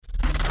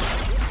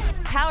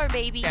Power,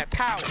 baby. That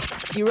power.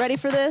 You ready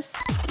for this?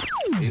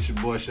 It's your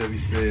boy Chevy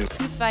Said.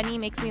 He's funny,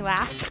 makes me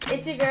laugh.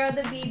 It's your girl,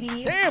 the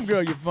BB. Damn,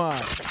 girl, you're fine.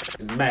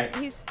 It's Mac.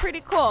 He's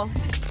pretty cool.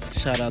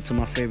 Shout out to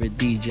my favorite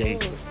DJ. Ooh,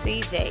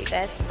 CJ,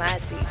 that's my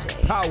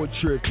DJ. Power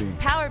tripping.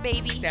 Power,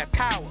 baby. That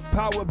power.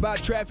 Powered by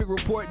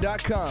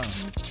TrafficReport.com.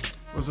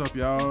 What's up,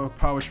 y'all?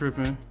 Power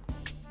tripping.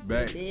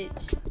 Back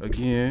Bitch.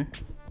 again.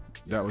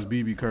 That was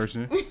BB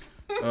cursing.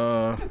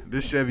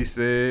 This Chevy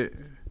Said.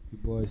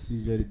 Your boy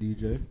CJ the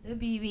DJ. The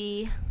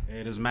BB.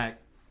 Hey, this Mac.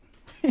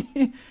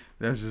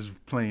 That's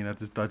just plain. I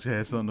just thought you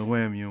had something to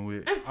wham you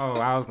with. Oh,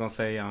 I was gonna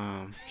say,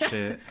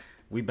 shit.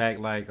 We back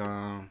like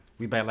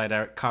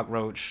that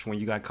cockroach when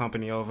you got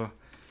company over,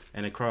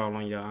 and it crawl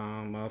on your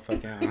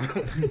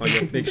motherfucking on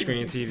your big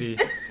screen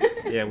TV.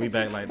 Yeah, we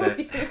back like that.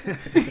 Look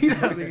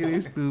at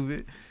this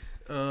stupid.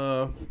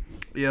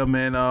 Yeah,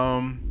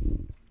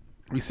 man.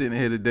 We sitting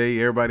here today.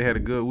 Everybody had a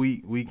good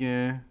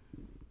weekend.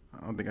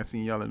 I don't think I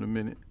seen y'all in a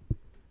minute.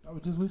 I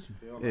was just with you.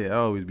 Yeah, I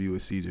always be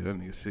with CJ. That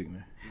nigga sick,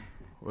 man.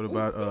 What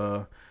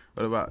about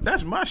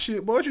that's my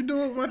shit, boy. What you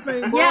doing with my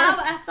thing, boy? Yeah,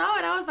 I saw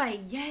it. I was like,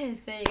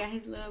 yes. He got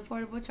his little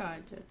portable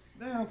charger.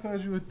 Damn,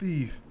 cause you a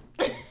thief.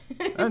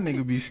 That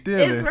nigga be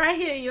stealing. It's right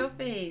here in your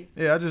face.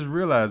 Yeah, I just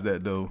realized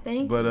that though.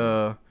 Thank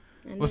but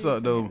you. what's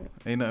up though?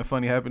 Ain't nothing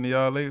funny happened to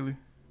y'all lately?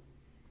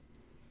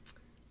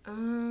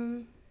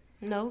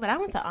 No, but I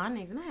went to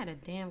Onyx and I had a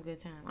damn good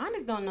time.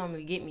 Onyx don't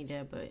normally get me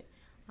there, but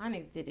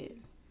Onyx did it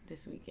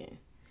this weekend.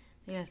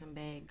 They got some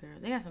bad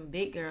girls. They got some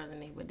big girls in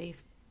there, but they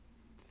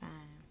fine.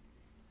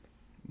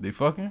 They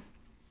fucking?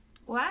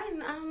 Well, I don't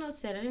know what to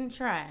say. I didn't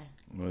try.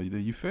 Well,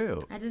 you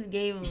failed. I just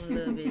gave them a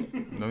little bit.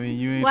 I mean,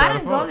 you ain't Well, I trying to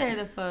didn't go fuck. there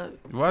to fuck.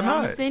 Why so not?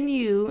 I'm gonna send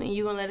you, and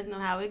you gonna let us know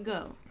how it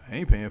go. I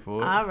ain't paying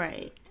for it. All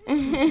right.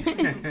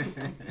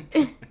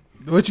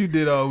 What you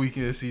did all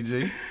weekend,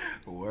 CJ?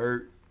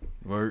 Work.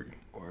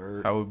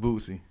 How was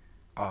Boosie?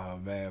 Oh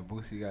man,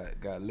 Boosie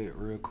got lit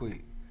real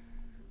quick.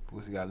 Boy,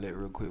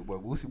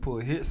 Boosie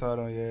pulled hits out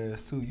on your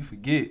ass too. You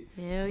forget.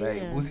 Hell like,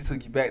 yeah. Boosie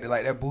took you back to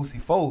like that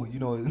Boosie 4. You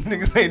know,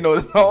 niggas ain't know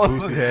the song.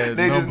 Boosie had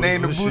they just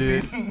named the numbers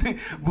Boosie. and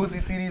Boosie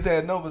CDs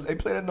had numbers. They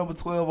played that number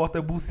 12 off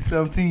that Boosie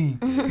 17.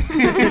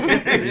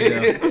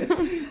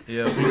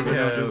 Yeah,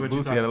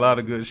 Boosie had a lot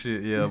of good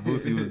shit. Yeah,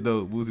 Boosie was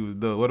dope.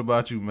 What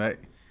about you, Mac?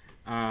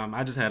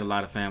 I just had a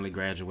lot of family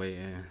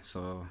graduating,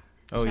 so.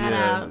 Oh, Shout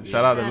out to to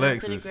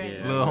Lexus.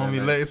 the Little homie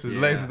Lexus. Yeah.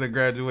 Lexus that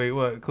graduate,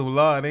 what, cum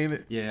laude, ain't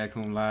it? Yeah,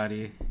 cum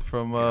laude.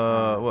 From,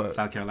 what?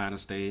 South Carolina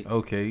State.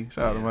 Okay,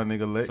 shout out to my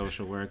nigga Lex.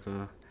 Social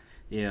worker.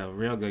 Yeah,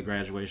 real good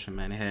graduation,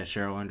 man. They had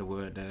Cheryl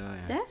Underwood there.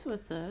 And That's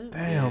what's up.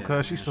 Damn,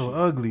 cuz she's so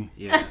ugly.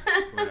 yeah.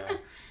 Well,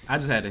 I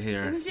just had to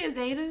hear her. Isn't she a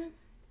Zeta?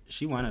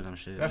 She one of them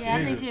shit. That's Yeah,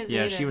 I think niggas. she is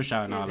Yeah, Zeta. she was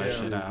shouting all that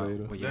Zeta. shit out.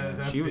 Zeta. But yeah,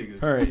 That she was.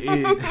 figures. Her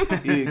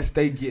and Ig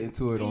stay getting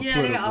to it on Yeah,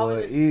 Twitter, they boy.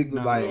 always- Ig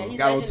was like, Yeah, he's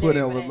got on legendary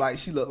Twitter and for was that. like,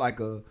 she looked like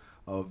a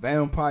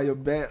vampire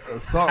bat or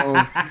something.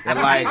 And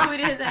like,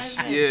 Tweeted his ass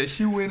back. yeah,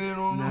 she went in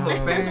on her.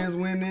 Her fans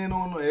went in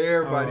on her.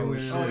 Everybody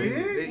went in on her.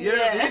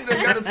 Yeah, he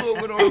done got into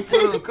it with her on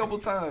Twitter a couple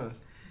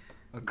times.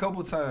 I don't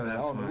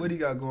know what he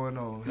got going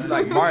on. He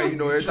like Martin, you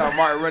know, every time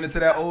Martin run into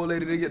that old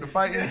lady to get to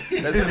fighting, that's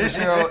him and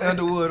Cheryl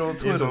Underwood on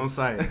Twitter. He's on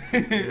site.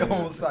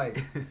 On site.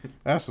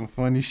 That's some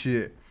funny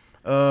shit.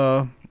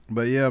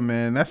 But yeah,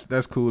 man, that's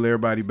cool.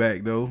 Everybody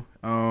back though.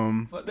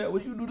 Fuck that.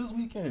 What you do this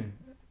weekend?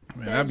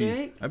 Man,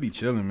 Cedric? I be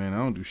chilling, man. I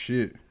don't do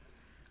shit.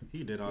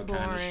 He did all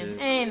kind of Boring,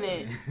 shit. ain't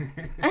it?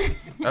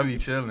 I be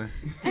chilling.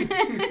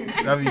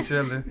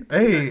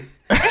 Hey,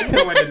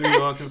 He went to New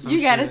York or some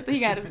You got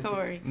shit. a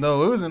story.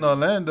 no, it was in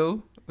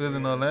Orlando. Oh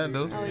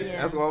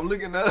yeah. That's what I'm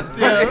looking at.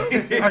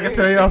 Yeah, I can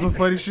tell y'all some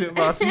funny shit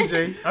about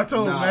CJ. I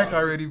told Mac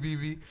already,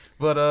 BB.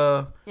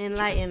 But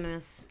Enlighten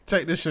us.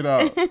 check this shit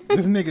out.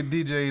 This nigga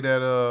DJ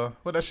that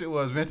what that shit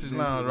was, Vintage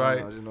Lounge,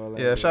 right?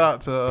 Yeah, shout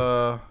out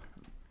to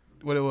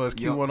what it was,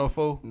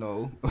 Q104.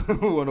 No,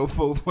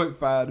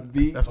 104.5 the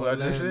beat. That's what I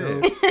just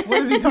Orlando. said.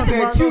 What is he talking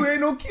Said about? Q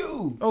ain't no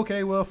Q.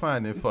 Okay, well,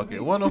 fine then. Fuck it.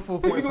 We gonna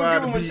 104.5 give him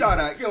the a beat. shout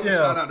out. Give him a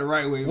shout out the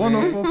right way, man.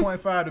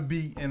 104.5 the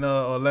beat in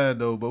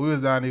Orlando, but we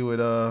was down there with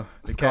the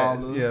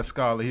Scholar. cat. Yeah,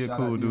 Scholar. He a Shout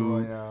cool out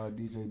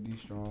dude. DJ D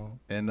Strong.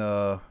 And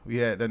we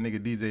had that nigga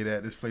DJ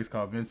at this place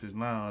called Vintage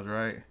Lounge,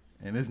 right?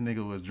 And this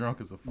nigga was drunk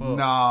as a fuck.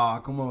 Nah,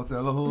 come on,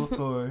 tell the whole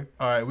story.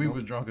 All right, we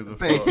was drunk as a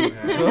Thank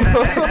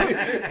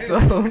fuck.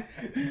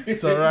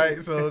 So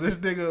right, so this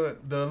nigga,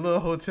 the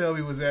little hotel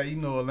we was at, you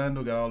know,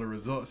 Orlando got all the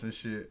resorts and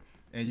shit,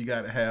 and you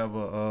got to have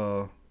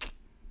a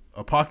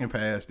parking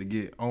pass to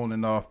get on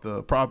and off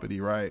the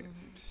property, right?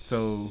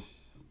 So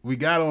we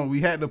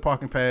had the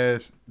parking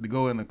pass to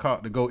go in the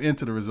car to go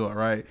into the resort,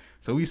 right?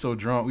 So we so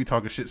drunk, we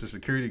talking shit to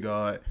security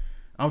guard.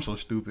 I'm so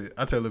stupid.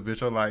 I tell the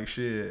bitch, I'm like,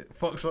 shit,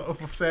 fuck something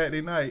for Saturday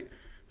night.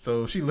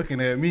 So she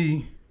looking at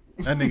me,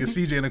 that nigga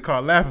CJ in the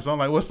car laughing. So I'm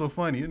like, what's so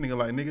funny? This nigga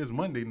like, nigga, it's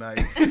Monday night.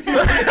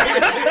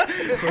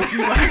 so she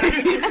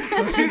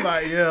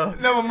like, yeah.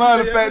 Never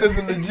mind the fact there's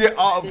a legit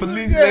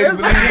police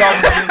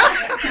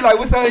officer. He like,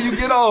 what time you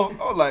get off?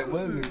 I was like,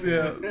 what is it?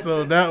 Yeah,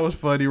 so that was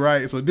funny,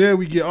 right? So then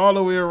we get all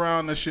the way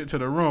around the shit to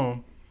the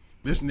room.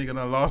 This nigga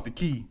done lost the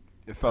key.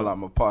 It fell out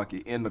my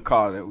pocket in the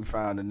car that we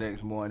found the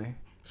next morning.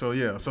 So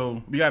yeah,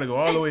 so we got to go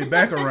all the way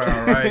back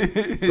around,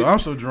 right? So I'm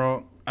so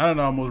drunk, I done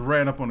almost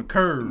ran up on the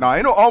curb. Nah,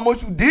 ain't no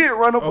almost. You did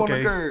run up on the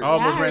Okay. curb. I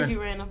almost I heard ran.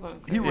 you ran up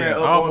on. He Yeah, ran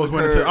up I almost on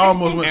went the into. curb. I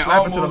almost went and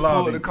slap into the almost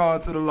pulled lobby. the car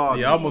to the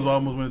lobby. Yeah, I almost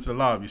went into the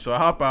lobby. So I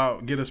hop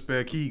out, get a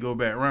spare key, go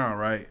back around,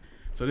 right?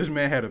 So this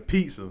man had a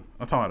pizza.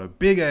 I'm talking about a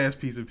big ass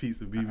piece of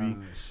pizza,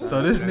 BB.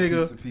 So this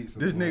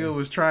nigga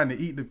was trying to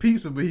eat the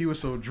pizza, but he was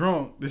so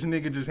drunk. This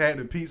nigga just had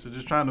the pizza,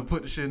 just trying to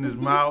put the shit in his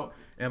mouth,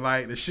 and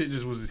like the shit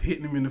just was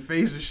hitting him in the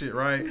face and shit,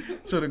 right?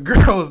 So the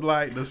girl was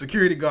like, the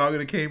security guard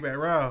that came back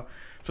around.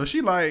 So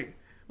she like,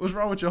 what's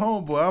wrong with your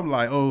homeboy? I'm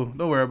like, oh,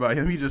 don't worry about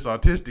him. He just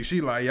autistic.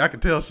 She like, yeah, I can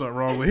tell something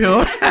wrong with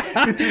him.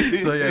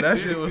 So yeah, that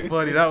shit was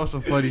funny. That was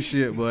some funny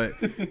shit. But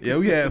yeah,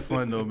 we had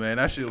fun though, man.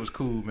 That shit was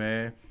cool,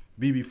 man.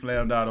 BB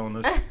flammed out on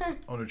us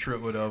on the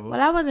trip, whatever. Well,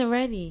 I wasn't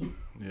ready.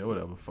 Yeah,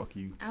 whatever. Fuck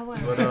you. I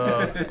wasn't.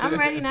 But I'm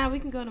ready now. We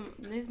can go to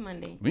this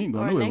Monday. We ain't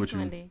going or nowhere next with you.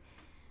 Monday.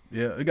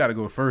 yeah, we got to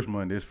go first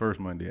Monday. It's first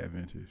Monday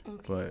Adventures.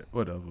 Okay. But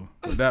whatever.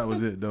 But that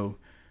was it though.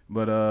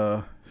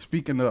 But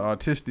speaking of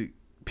autistic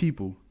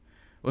people,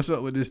 what's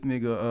up with this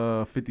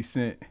nigga 50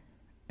 Cent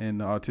and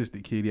the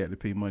autistic kid he had to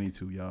pay money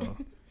to, y'all?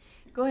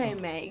 Go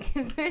ahead, Meg.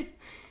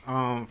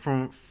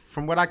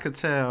 From what I could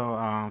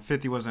tell,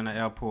 50 was in the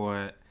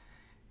airport,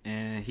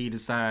 and he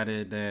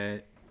decided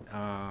that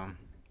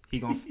he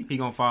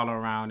gonna follow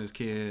around his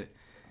kid.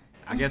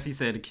 I guess he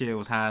said the kid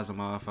was high as a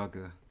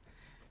motherfucker,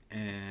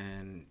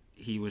 and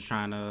he was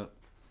trying to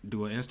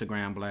do an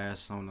Instagram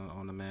blast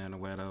on the man or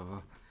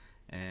whatever,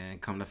 and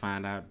come to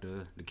find out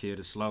the kid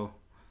is slow.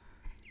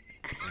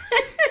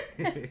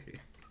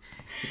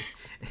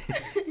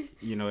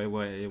 You know, it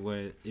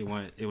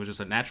was just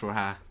a natural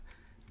high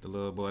the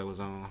little boy was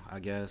on, I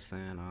guess,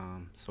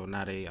 and so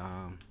now they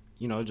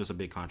you know, it's just a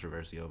big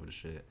controversy over the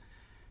shit.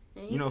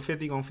 You know,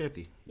 50 gon'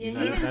 50. Yeah,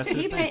 you know, that's he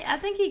his paid. thing. I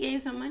think he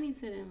gave some money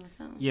to them or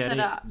something.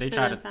 Yeah, they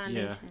tried to.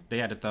 foundation. Yeah, they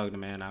had to thug the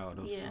man out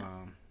of Yeah.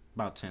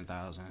 about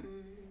 10,000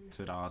 to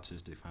the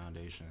Autistic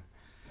Foundation.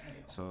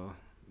 So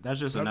that's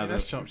just I mean, another.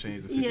 that's chump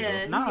change to 50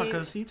 Yeah. though. Nah,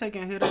 because he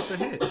taking hit after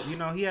hit. You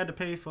know, he had to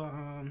pay for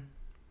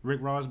Rick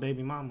Ross'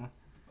 baby mama.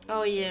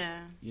 Oh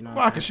yeah. You know,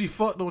 Why? Cause she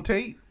fucked on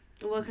tape.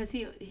 Well, cause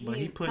he But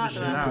he put the talked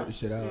shit about out. Put the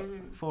shit out.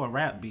 for a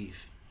rap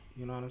beef.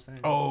 You know what I'm saying?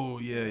 Oh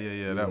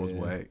yeah. That was Yeah.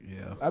 whack.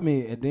 Yeah. I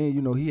mean, and then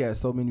you know he had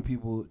so many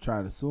people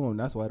trying to sue him.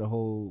 That's why the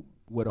whole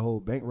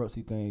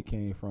bankruptcy thing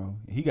came from.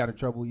 He got in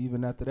trouble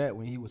even after that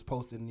when he was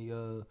posting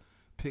the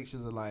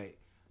pictures of like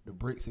the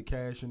bricks of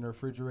cash in the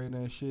refrigerator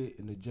and shit.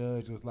 And the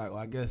judge was like, well,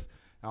 I guess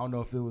I don't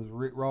know if it was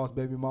Rick Ross'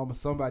 baby mama.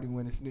 Somebody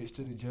went and snitched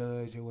to the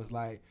judge and was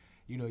like,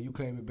 you know, you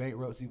claiming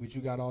bankruptcy, but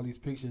you got all these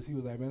pictures. He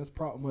was like, man, it's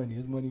prop money.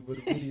 It's money for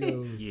the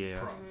videos.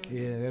 Yeah.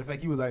 Yeah, in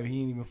fact, he was like,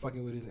 he ain't even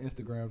fucking with his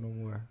Instagram no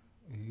more.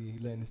 He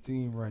letting his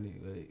team run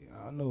it. Like,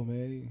 I don't know,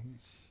 man.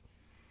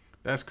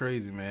 That's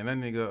crazy, man. That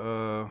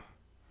nigga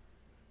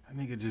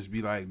just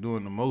be like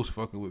doing the most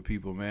fucking with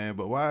people, man.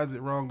 But why is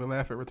it wrong to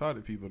laugh at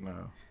retarded people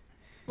now?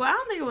 Well, I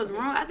don't think it was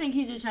wrong. I think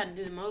he just tried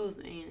to do the most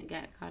and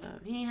got caught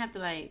up. He didn't have to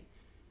like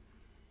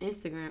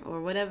Instagram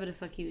or whatever the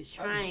fuck he was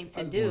trying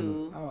to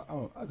do.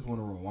 I just want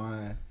to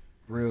rewind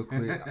real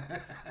quick.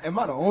 Am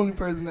I the only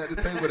person at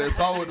this table that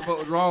saw what the fuck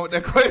was wrong with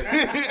that question?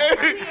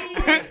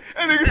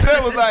 That nigga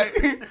said was like,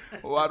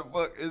 why the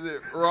fuck is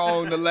it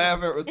wrong to laugh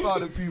at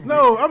retarded people?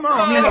 No, I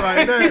don't mean it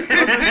like that. I'm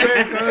just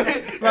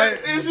saying, cause,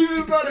 like, And she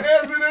just started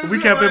answering that. We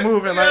kept it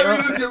moving, yeah, like,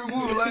 we just kept it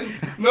moving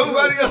like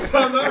nobody else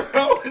saw nothing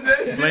wrong with that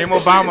shit. Blame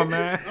Obama,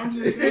 man. I'm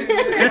just saying,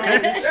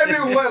 man, That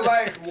nigga was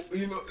like,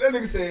 you know, that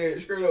nigga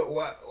said straight up,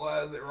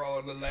 why is it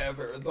wrong to laugh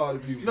at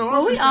retarded people? no, Well,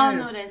 I'm we just all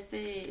saying. know that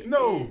said.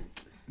 No.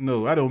 is-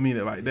 No, I don't mean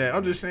it like that.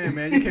 I'm just saying,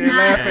 man, you can't Not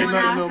laugh at going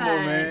nothing no more,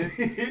 outside. man.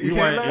 You can't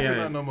weren't- laugh at yeah.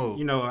 nothing no more.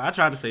 You know, I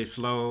tried to say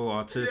slow,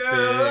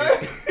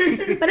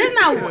 autistic. But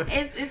it's not.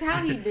 It's how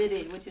he did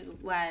it, which is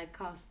why it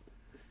cost.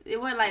 It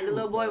wasn't like the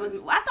little boy was.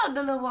 I thought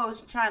the little boy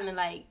was trying to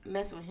like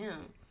mess with him,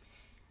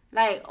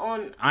 like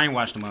on. I ain't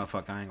watched the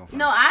motherfucker. I ain't gonna.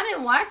 No, I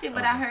didn't watch it,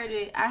 but I heard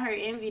it. I heard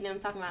Envy them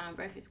talking about it on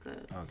Breakfast Club.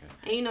 Okay.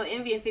 And you know,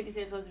 Envy and 50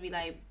 Cent supposed to be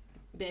like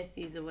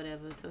besties or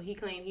whatever. So he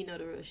claimed he know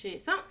the real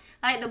shit. Some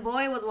like the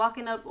boy was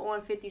walking up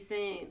on 50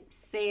 Cent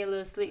saying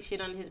little slick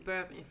shit under his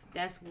breath, and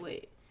that's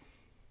what.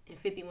 And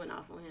 50 went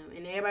off on him,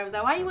 and everybody was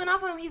like, "Why you went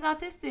off on him? He's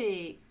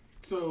autistic."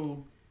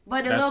 So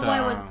But the That's little boy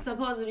the, was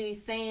supposed to be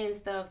saying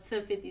stuff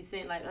to 50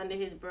 Cent like under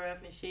his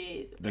breath and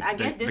shit. I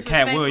guess the disrespectful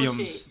Cat Williams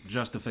shit.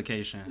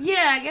 justification.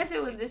 Yeah, I guess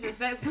it was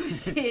disrespectful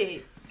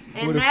shit.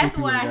 And What if that's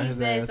 50 why got he his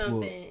said ass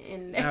something.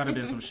 And That would have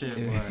been some shit,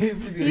 boy.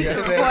 he should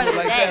have recorded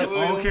that.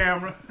 On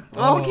camera.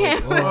 Okay.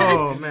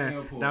 Oh man,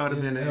 that would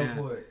have been the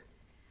end.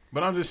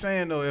 but I'm just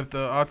saying though, if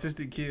the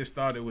autistic kid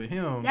started with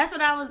him, That's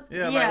what I was.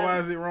 yeah, Yeah, like why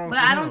is it wrong? But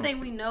for I him? don't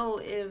think we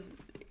know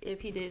if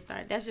he did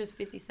start. That's just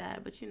 50's side,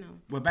 but you know.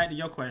 Well, back to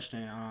your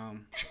question.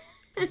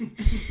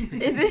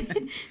 Is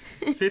it?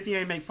 50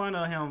 ain't make fun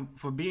of him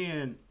for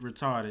being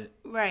retarded.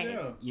 Right.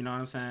 Yeah. You know what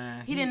I'm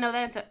saying? He didn't know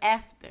that until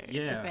after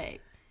Yeah. the fact.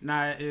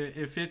 Now,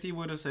 if 50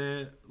 would have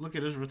said, "Look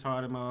at this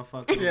retarded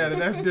motherfucker," Yeah,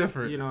 that's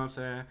different. You know what I'm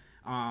saying?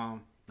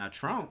 Now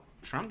Trump,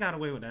 Trump got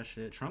away with that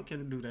shit. Trump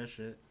can do that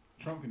shit.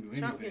 Trump can do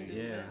Trump anything. can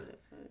do Yeah. whatever the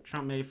fuck.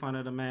 Trump made fun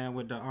of the man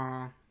with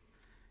the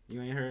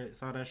You ain't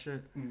saw that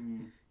shit?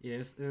 Mm-hmm. Yeah,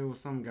 it was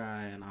some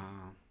guy and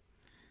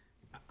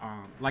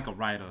like a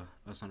writer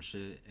or some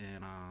shit,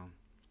 and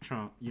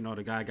Trump, you know,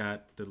 the guy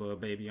got the little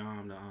baby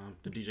arm,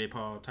 the DJ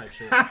Paul type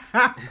shit.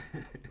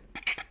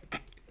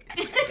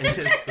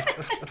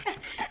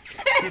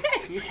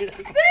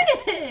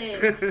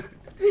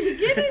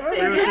 Get it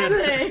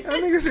together.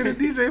 That nigga said the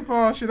DJ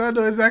Paul shit. I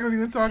know exactly what he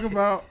was talking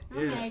about.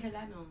 I'm mad because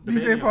I know. The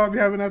DJ baby Paul arm. be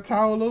having that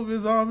towel over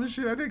his arm and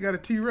shit. I think got a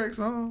T-Rex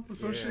on or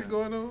some Yeah. shit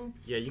going on.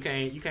 Yeah, you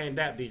can't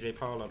dap DJ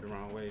Paul up the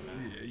wrong way,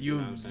 man. Yeah, you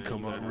know what I'm saying?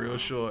 come You up gotta, real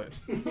short.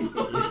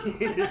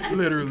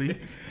 Literally.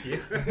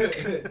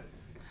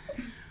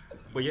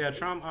 But yeah,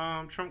 Trump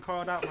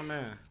called out my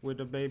man with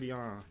the baby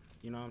arm.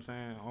 You know what I'm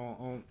saying?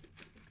 On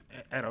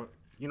at a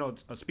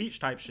speech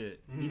type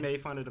shit. He made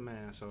fun of the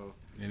man. So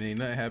And ain't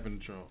nothing happened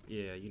to Trump.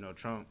 yeah,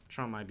 Trump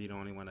might be the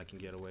only one that can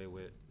get away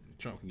with.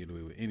 Trump can get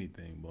away with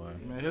anything, boy.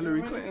 Man,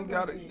 Hillary Clinton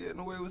got it getting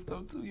away with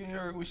stuff too. You ain't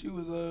heard when she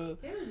was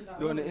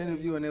doing the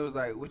interview and it was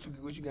like, what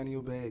you got in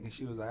your bag? And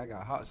she was like, I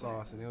got hot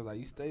sauce. And it was like,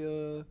 you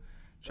stay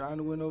trying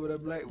to win over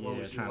that black vote. Yeah,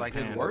 She was trying to like,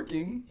 it's pander.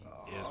 working.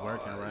 It's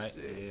working, right?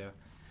 shit. Yeah.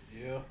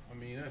 Yeah, I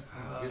mean, that's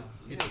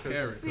get your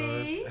carrot,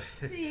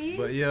 cuz. See?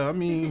 But yeah, I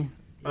mean,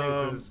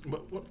 Yeah, 'cause-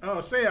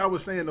 I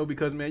was saying though,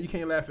 because man, you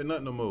can't laugh at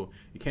nothing no more.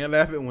 You can't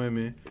laugh at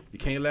women. You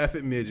can't laugh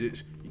at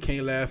midgets. You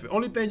can't laugh at.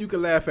 Only thing you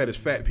can laugh at is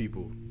fat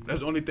people. That's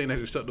the only thing that's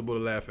acceptable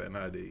to laugh at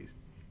nowadays.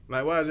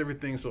 Like, why is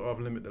everything so off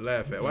limit to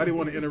laugh at? Why do you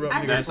want to interrupt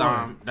niggas'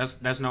 fun?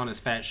 That's known as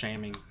fat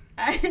shaming.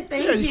 Thank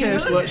Yeah, you can't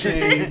slut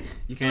shame.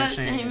 You can't Slut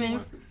shame shaming,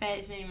 anyone.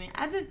 fat shaming.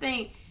 I just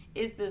think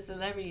it's the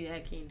celebrity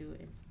that can't do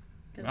it.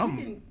 Cause we I'm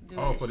can do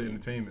all that for the shit.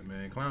 entertainment,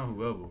 man. Clown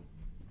whoever.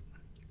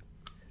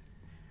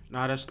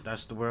 No,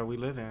 that's the world we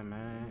live in,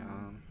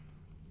 man.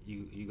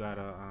 You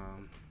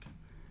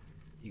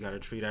gotta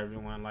treat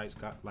everyone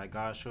like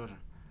God's children.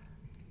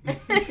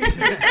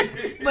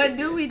 But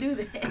do we do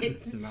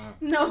that? No,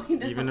 No, we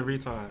don't. even the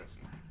retards.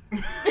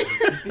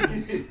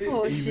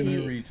 Oh Even shit.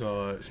 the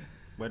retards.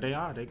 But they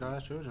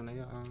God's children.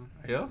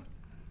 They Yeah.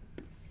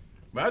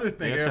 But I just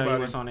think they'll tell you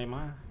everybody. what's on their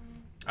mind.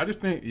 I just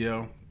think,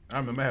 yeah. I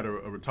remember I had a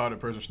retarded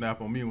person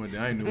snap on me one day.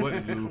 I ain't knew what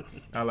to do.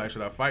 I like,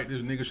 should I fight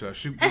this nigga? Should I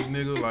shoot this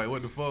nigga? Like,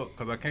 what the fuck?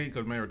 Because I can't,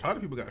 because, man,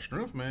 retarded people got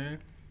strength, man.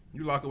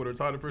 You lock up with a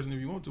retarded person if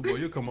you want to, boy.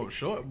 You'll come up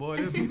short, boy.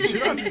 They'll beat the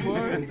shit out you,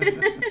 boy.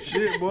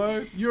 Shit,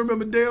 boy. You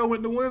remember Dale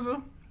went to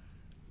Windsor?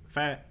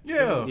 Fat.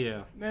 Yeah.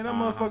 Yeah. Man, that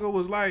motherfucker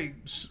was like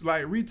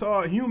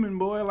retard human,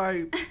 boy.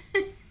 Like,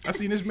 I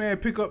seen this man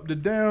pick up the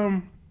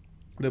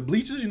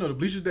bleachers, the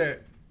bleachers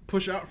that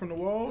push out from the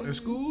wall in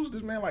schools.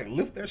 This man, like,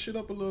 lift that shit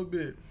up a little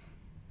bit.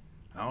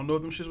 I don't know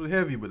if them shits was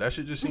heavy, but that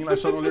shit just seemed like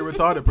something a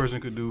retarded person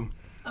could do.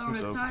 A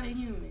retarded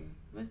human.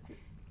 What's the,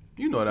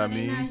 You know what I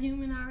they not mean?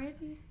 human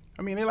already?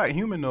 I mean, they like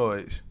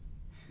humanoids.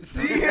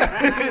 See?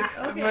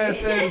 This man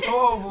said it's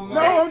horrible, man.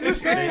 No, I'm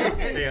just saying.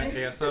 They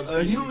are A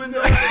subspecies.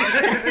 humanoid.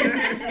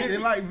 They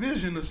like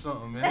vision or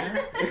something, man.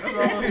 That's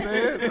all I'm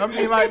saying. I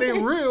mean, like, they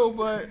real,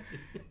 but...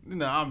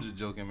 No, I'm just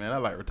joking, man. I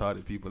like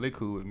retarded people. They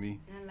cool with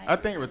me. I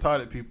think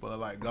retarded people are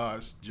like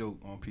God's joke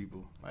on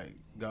people. Like,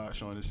 God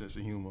showing a sense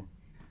of humor.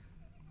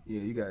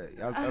 Yeah, you got it.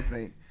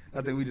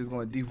 I think we just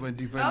going deeper and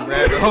deeper in the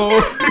rabbit hole.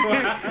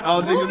 I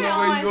don't think there's no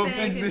way you gonna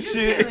fix this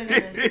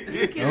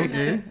shit.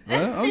 Okay.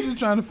 Well, I'm just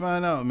trying to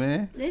find out,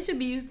 man. They should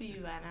be used to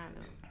you by now,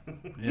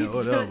 though. Yeah,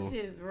 whatever. Your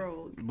shit's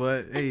rogue.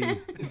 But hey,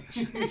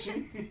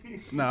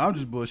 nah, I'm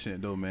just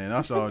bullshitting though, man.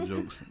 That's all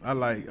jokes. I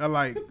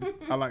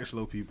like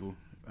slow people.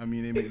 I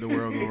mean, they make the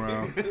world go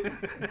round.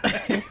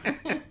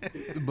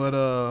 But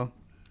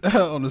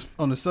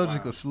on the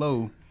subject of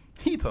slow,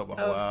 he talk about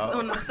wild.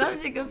 On the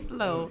subject of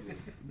slow.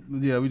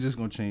 Yeah, we just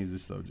gonna change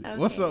this subject. Okay.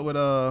 What's up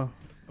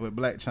with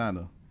Black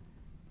China?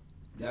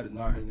 That is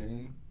not her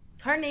name.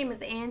 Her name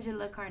is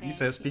Angela Kardashian. You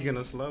said speaking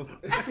of slow.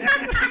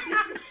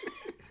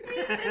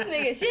 This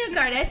nigga, she a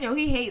Kardashian.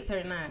 He hates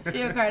her now.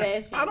 She a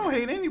Kardashian. I don't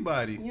hate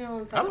anybody. You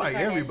don't fuck I with like Kardashian.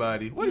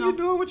 everybody. What You are you don't-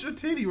 doing with your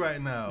titty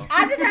right now?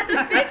 I just have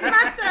to fix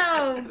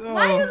myself.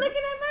 Why are you looking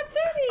at my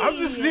titties? I'm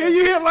just seeing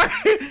you here like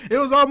it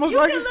was almost You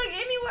like can look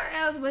anywhere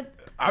else, but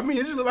I mean,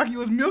 it just looked like you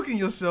was milking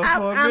yourself for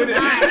a I'm minute.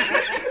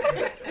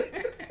 not.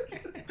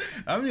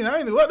 I mean, I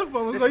ain't know what the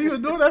fuck was going. You was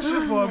doing that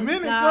shit for a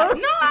minute, No, bro.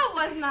 I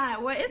was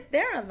not. Well,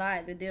 they're a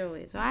lot to deal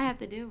with, so I have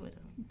to deal with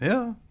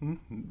them. Yeah,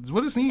 it's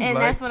what it seems And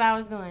like. that's what I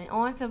was doing.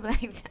 On to Black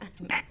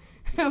China.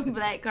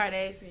 Black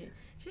Kardashian.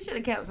 She should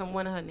have kept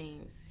one of her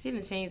names. She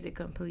didn't change it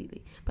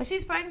completely. But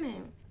she's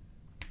pregnant.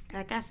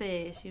 Like I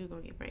said, she was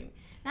going to get pregnant.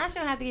 Now she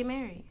don't have to get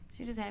married.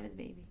 She just have his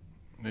baby.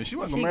 Man, she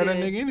wasn't She gonna marry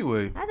that good. nigga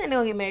anyway. I think they're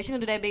going to get married. She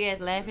going to do that big ass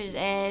lavish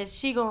ass.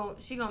 She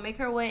gonna make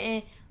her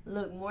wedding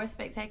look more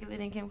spectacular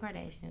than Kim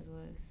Kardashian's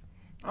was.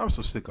 I'm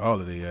so sick of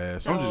all of their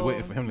ass. I'm just So-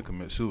 waiting for him to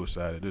commit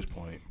suicide at this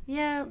point.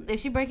 Yeah,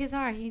 if she break his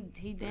heart, he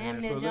damn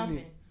near So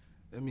jumping.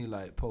 let me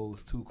like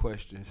pose two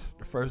questions.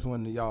 The first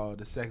one to y'all.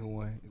 The second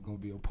one is gonna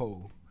be a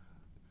poll.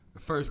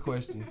 The first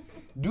question: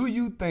 do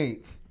you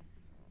think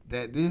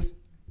that this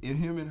is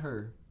him and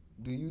her?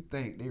 Do you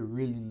think they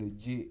really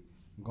legit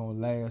gonna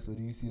last, or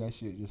do you see that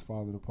shit just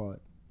falling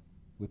apart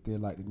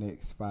within like the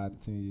next 5 to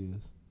 10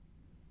 years?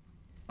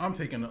 I'm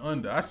taking the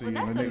under. I see in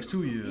the next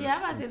 2 years. Yeah,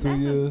 I'm about to say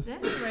 2 years.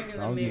 that's a regular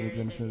So I'll give the marriage.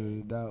 benefit of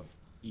the doubt.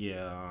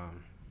 Yeah,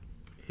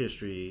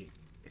 history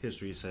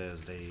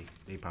says they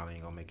probably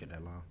ain't gonna make it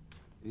that long.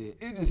 Yeah,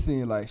 it just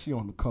seemed like she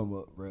on the come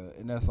up, bruh,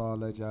 and that's all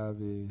that job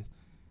is.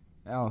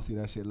 I don't see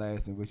that shit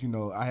lasting, but you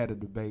know, I had a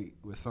debate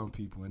with some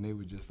people, and they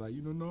were just like,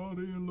 no,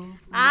 they in love.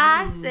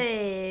 I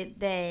said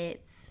that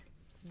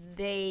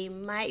they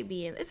might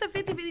be in. It's a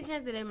 50-50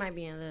 chance that they might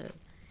be in love.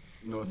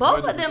 No, it's Both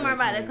of them 100% are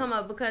about to chance. come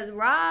up because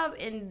Rob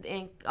and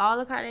all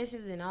the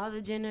Kardashians and all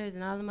the Jenners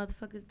and all the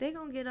motherfuckers, they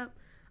gonna get up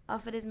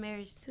off of this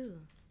marriage too.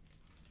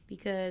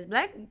 Because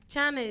Black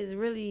China is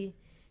really,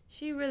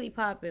 she really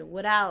popping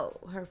without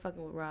her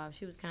fucking with Rob.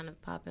 She was kind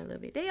of popping a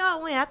little bit. They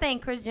all win. I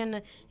think Kris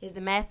Jenner is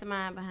the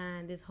mastermind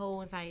behind this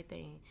whole entire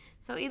thing.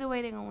 So either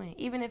way, they gonna win.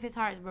 Even if his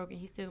heart's broken,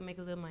 he still gonna make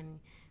a little money.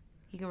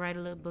 He can write a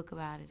little book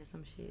about it or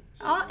some shit.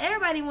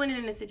 Everybody winning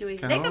in this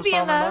situation. They could be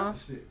in love.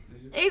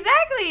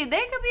 Exactly.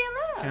 They could be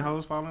in love. Can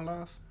hoes fall in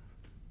love?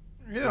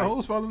 Yeah,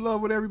 hoes fall in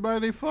love with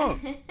everybody they fuck.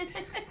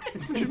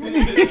 What you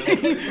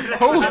mean?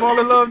 Hoes fall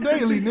in love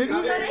daily, nigga.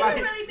 So they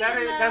can really be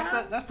in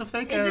love. That's the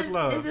fake It's ass just,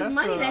 love. it's just That's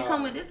money the- that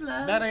come with this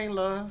love. That ain't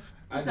love.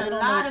 It's a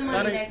lot of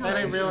money that that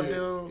ain't comes real with it.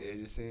 deal.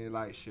 It just seemed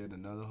like shit.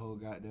 Another whole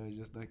goddamn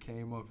just done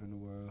came up in the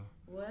world.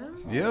 Well,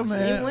 Yeah, they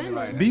man. winning.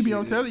 Like, BB,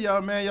 I'm telling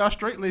y'all, man, y'all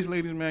straight laced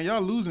ladies, man,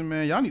 y'all losing,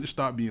 man. Y'all need to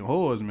stop being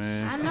whores, I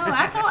man. know.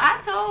 I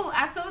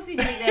told CJ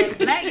that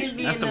Black is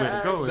being That's the way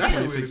to go. That's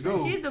the way to she's,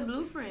 go. she's the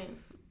blueprint.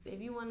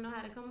 If you want to know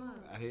how to come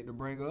up. I hate to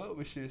bring her up,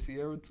 but shit,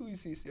 Sierra too. You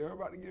see Sierra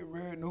about to get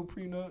married, no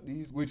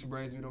prenup. Which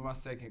brings me to my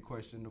second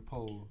question, the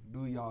poll.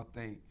 Do y'all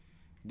think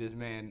this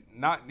man,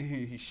 not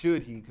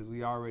because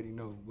we already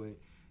know, but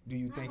do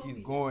you think he's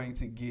going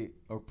to get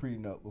a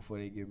prenup before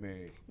they get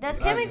married? Does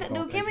I Kim just and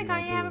don't think he Kanye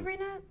gonna have a do it.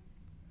 prenup?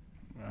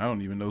 I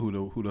don't even know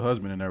who the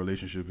husband in that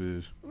relationship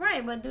is.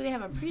 Right, but do they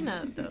have a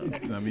prenup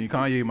though? I mean,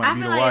 Kanye might I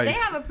be feel the like wife. if they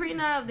have a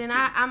prenup, then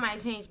I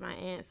might change my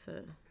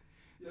answer.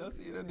 Y'all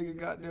see that nigga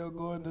got there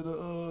going to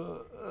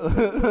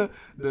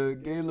the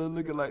gala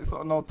looking like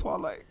something on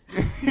Twilight.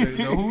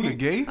 The who? The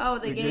gay? Oh,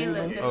 the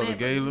gala. Oh, the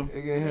gala.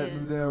 They had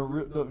them damn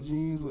ripped up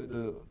jeans with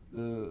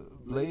the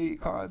blade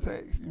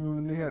contacts. You remember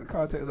when they had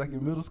contacts like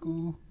in middle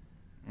school?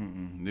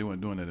 They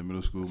weren't doing that in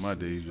middle school my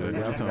days. Jack. What you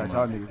I talking forgot about?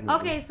 y'all niggas. with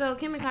Okay, so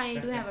Kim and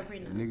Kanye do have a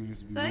prenup. Niggas used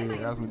to be So they weird.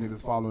 might- That's when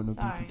niggas following the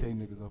Sorry. BTK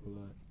niggas up a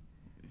lot.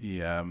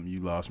 Yeah, you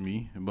lost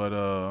me.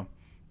 But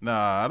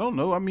nah, I don't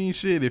know. I mean,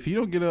 shit. If you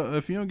don't get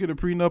a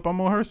prenup, I'm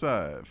on her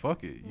side.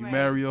 Fuck it. You Right.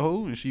 marry a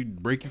hoe and she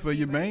break you for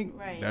your break- bank.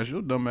 right. That's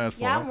your dumb ass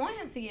Yeah, I fault. want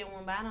him to get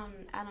one, but I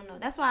don't know.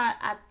 That's why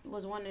I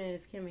was wondering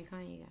if Kim and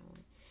Kanye got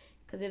one.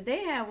 Because if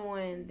they have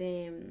one,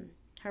 then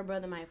her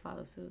brother might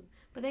follow suit.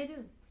 But they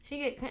do.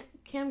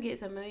 Kim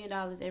gets $1 million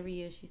every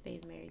year she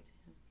stays married to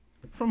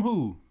him. From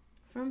who?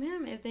 From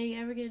him, if they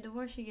ever get a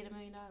divorce, she get $1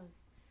 million.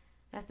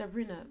 That's their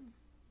prenup.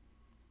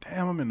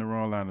 Damn, I'm in the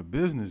wrong line of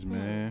business,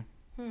 man.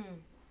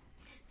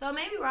 So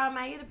maybe Rob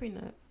might get a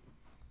prenup.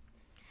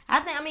 I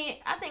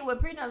think with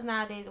prenups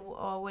nowadays,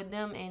 or with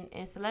them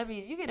and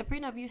celebrities, you get a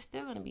prenup, you're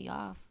still gonna be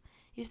off.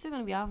 You're still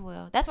gonna be off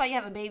well. That's why you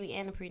have a baby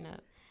and a prenup,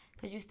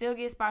 because you still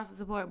get spousal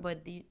support,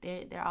 but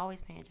they're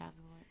always paying child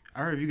support. I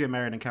heard if you get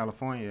married in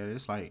California,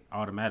 it's like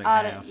automatic A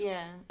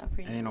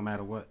prenup. Ain't no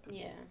matter what.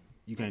 Yeah,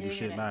 You can't I do did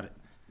shit hear about it.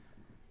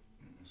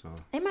 So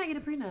they might get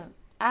a prenup.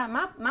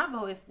 My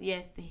vote is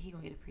yes, that he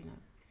gonna get a prenup.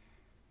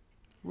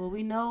 Will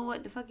we know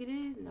what the fuck it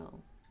is?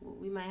 No.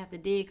 We might have to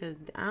dig, because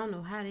I don't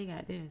know how they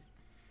got this.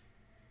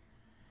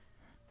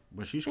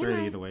 but she's They straight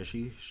might- either way.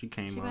 She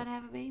came She up. about to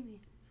have a baby.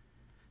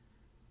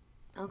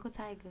 Uncle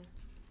Tiger.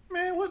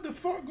 Man, what the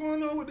fuck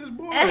going on with this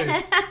boy?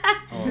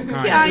 Oh,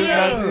 Kanye.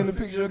 Y'all seen the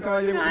picture of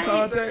Kanye with the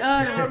contacts?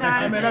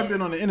 I mean, I've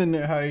been on the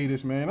internet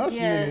hiatus, man. I see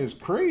Yeah. niggas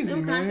crazy,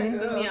 Them contacts man.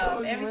 threw me I off.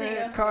 told you, Everything man,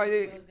 else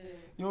Kanye- was good.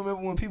 You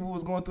remember when people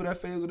was going through that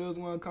phase where they was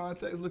wearing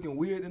contacts looking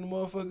weird in the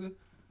motherfucker?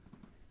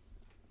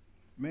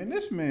 Man,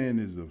 this man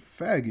is a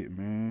faggot,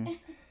 man.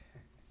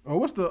 Oh,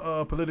 what's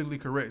the politically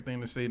correct thing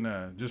to say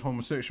now? Just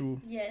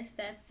homosexual? Yes,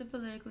 that's the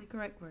politically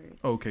correct word.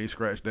 Okay,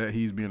 scratch that.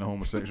 He's being a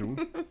homosexual.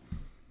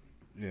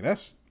 Yeah,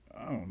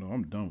 I don't know.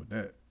 I'm done with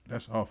that.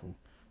 That's awful.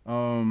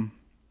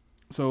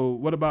 So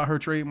what about her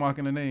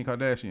trademarking the name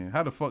Kardashian?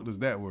 How the fuck does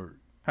that work?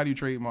 How do you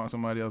trademark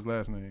somebody else's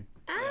last name?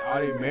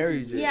 Are they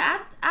married yet? Yeah,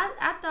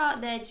 I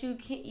thought that you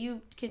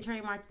can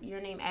trademark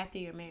your name after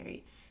you're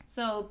married.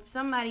 So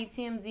somebody,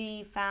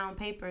 TMZ, found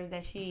papers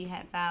that she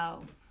had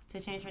filed to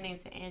change her name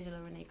to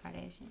Angela Renee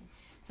Kardashian.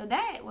 So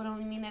that would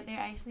only mean that they're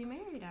actually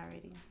married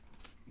already.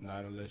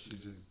 Not unless you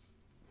just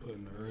put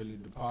in the early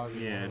deposit.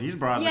 Yeah, on these her.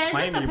 bros Yeah, will it's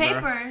claim just a you,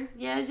 paper. bro.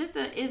 Yeah, it's just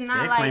it's They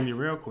not like claim you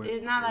real quick.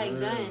 it's not like Yeah.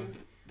 done.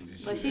 But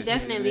she That shit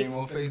definitely name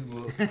on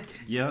Facebook.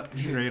 Yep,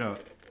 straight up.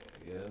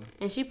 Yeah.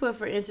 And she put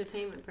for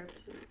entertainment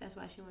purposes. That's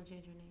why she want to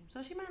change her name.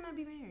 So she might not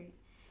be married.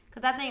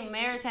 Because I think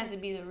marriage has to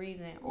be the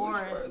reason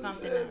or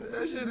something else.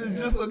 That shit is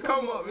just a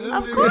come up.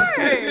 Of course.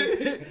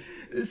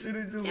 This shit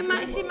is just She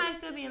might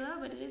still be in love,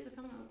 but it is a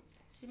come up.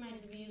 She might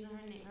just be using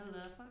her name, her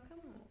love for a come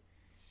up.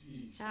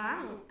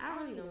 I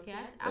really don't care.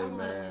 I Hey don't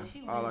want man,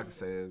 she all I wins. can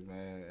say is,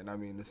 man, and I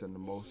mean this in the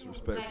most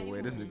respectful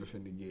way. This nigga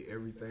finna get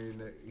everything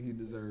that he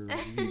deserves.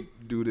 He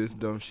do this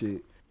dumb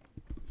shit.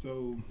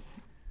 So,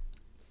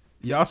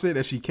 y'all say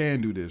that she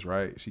can do this,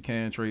 right? She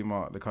can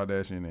trademark the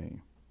Kardashian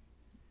name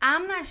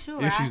I'm not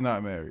sure. if she's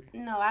not married.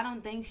 No, I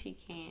don't think she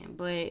can.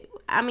 But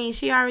I mean,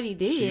 she already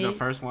did. She the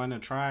first one to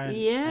try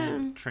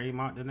and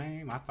trademark the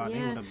name. I thought they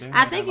would have been.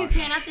 I think you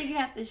can. I think you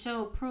have to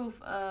show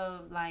proof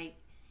of like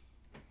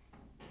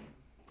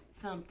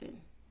something.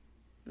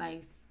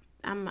 Like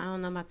I don't know.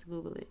 I'm about to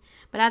Google it,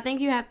 but I think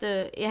you have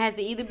to. It has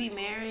to either be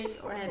marriage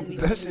or it has to be.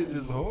 That shit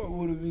just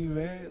horrible to me,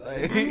 man.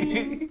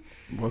 Like,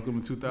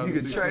 Welcome to you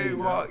 2016. can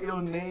trademark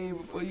your name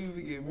before you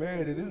even get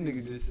married, and this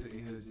nigga just sitting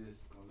here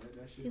just gonna let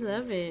that shit. He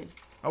love it.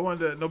 I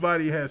wonder,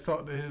 nobody has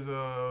talked to his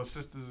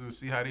sisters and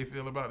see how they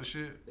feel about the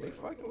shit. They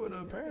fucking with her.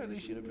 Apparently,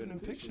 she done been in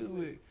pictures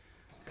with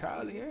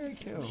Kylie and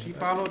Kim. She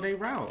followed their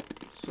route.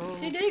 So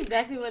She did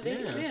exactly what they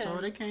did. yeah, so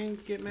they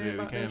can't get married Yeah, they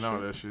about can't that know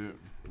shit. that shit.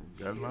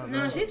 That's not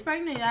No, that. she's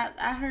pregnant.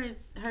 I heard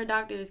her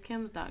doctor is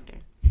Kim's doctor.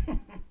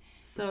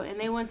 So, and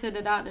they went to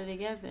the doctor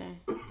together.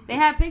 They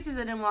had pictures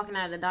of them walking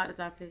out of the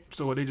doctor's office.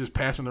 So are they just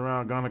passing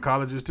around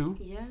gynecologists too?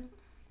 Yeah,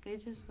 they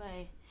just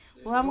like,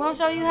 well, I'm gonna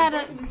show you how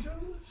to.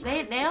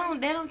 They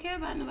don't care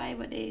about nobody,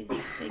 but they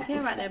care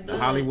about that The blood.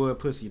 Hollywood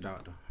pussy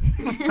doctor.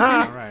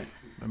 All right.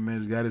 That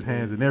man's got his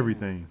hands in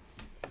everything.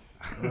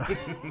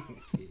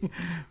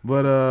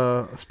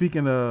 But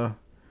speaking of,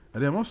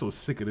 damn, I'm so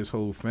sick of this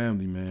whole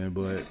family, man.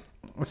 But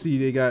I see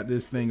they got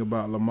this thing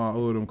about Lamar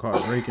Odom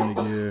caught drinking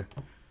again.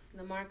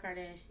 Lamar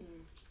Kardashian.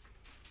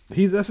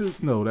 That's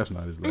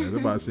not his last. I'm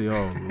about to say,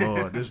 oh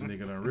Lord, this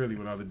nigga done really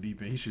went out the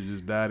deep end. He should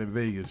just died in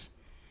Vegas.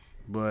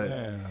 But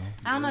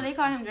I don't know. They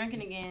caught him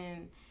drinking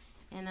again,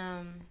 and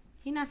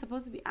he not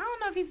supposed to be. I don't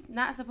know if he's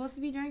not supposed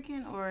to be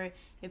drinking or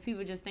if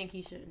people just think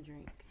he shouldn't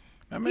drink.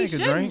 that man He can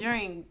shouldn't drink.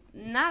 drink.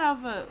 Not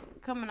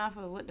coming off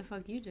of what the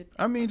fuck you just.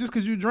 I mean, just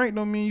because you drink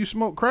don't mean you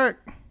smoke crack.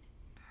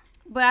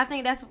 But I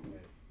think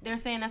they're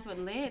saying that's what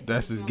led. to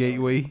That's the his smoke.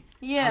 gateway.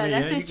 Yeah, I mean,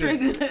 that's yeah, his you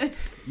could- trigger.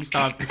 You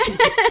start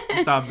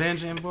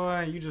binging, boy.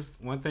 And you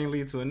just one thing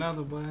lead to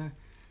another, boy.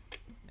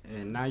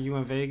 And now you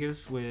in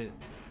Vegas with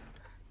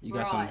you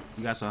got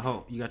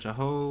your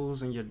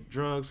hoes and your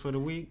drugs for the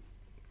week.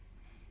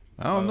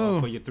 I don't know.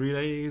 For your 3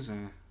 days,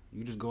 and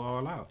you just go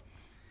all out.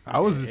 I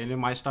was just And it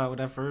might start with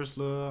that first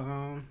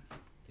little.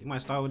 It might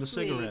start with a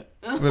Sweet. cigarette.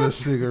 with a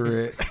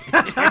cigarette,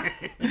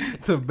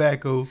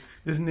 tobacco.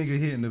 This nigga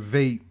hitting the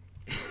vape.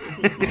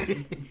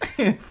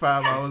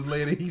 5 hours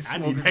later, he's I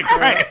need smoking that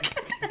crack.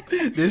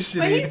 crack. This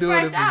shit But he ain't doing it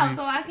fresh for out, me.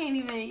 so I can't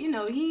even.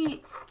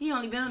 He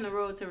only been on the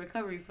road to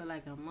recovery for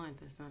like a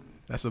month or something.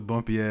 That's a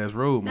bumpy ass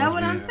road, That's must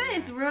what be. I'm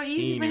saying. It's real He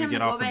easy ain't for even him to get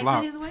go off the back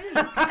block. to his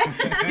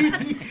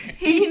ways.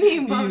 He ain't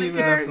even bumped the even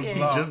left curb the yet.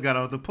 block. Just got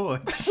off the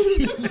porch.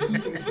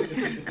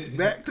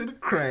 Back to the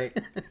crack.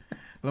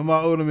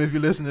 Lamar Odom, if you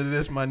listen to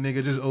this, my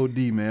nigga, just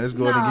OD, man. Let's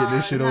go ahead and get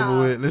this shit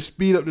over with. Let's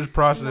speed up this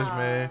process,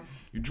 man.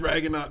 You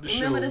dragging out the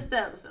Remember show. the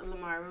steps,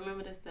 Lamar.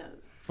 Remember the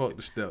steps. Fuck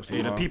the steps, Hey,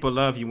 the Lamar. people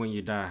love you when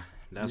you die.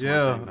 That's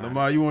Yeah, one thing about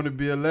Lamar, you want to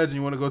be a legend?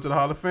 You want to go to the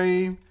Hall of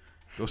Fame?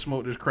 Go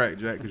smoke this crack,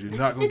 Jack, because you're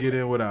not gonna get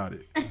in without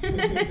it.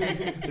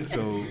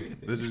 So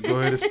let's just go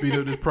ahead and speed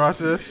up this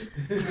process.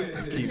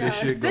 Keep this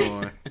shit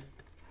going.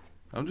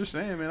 I'm just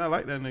saying, man. I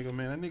like that nigga,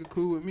 man. That nigga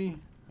cool with me.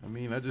 I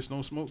mean, I just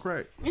don't smoke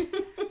crack.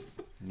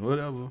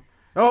 Whatever.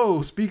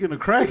 Oh, speaking of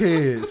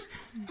crackheads,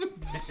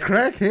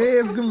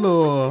 crackheads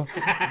galore.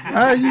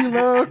 How you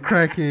love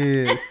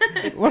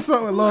crackheads? What's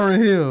up with Lauryn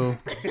Hill?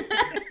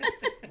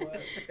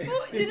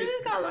 Did you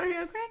just call Lauryn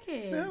Hill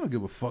crackhead? Man, I don't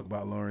give a fuck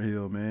about Lauryn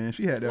Hill, man.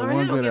 She had that Lauryn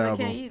one Hill good don't give a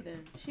album. care either.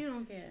 She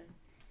don't care.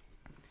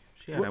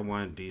 She had that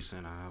one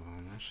decent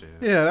album. That shit.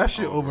 Yeah, that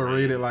shit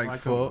overrated like a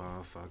fuck.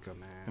 motherfucker,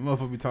 man. That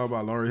motherfucker be talking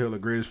about Lauryn Hill, the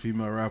greatest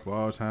female rapper of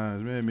all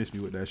times. Man, miss me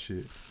with that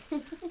shit.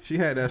 She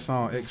had that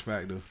song X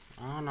Factor.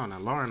 I don't know. Now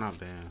Lauren not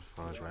bad as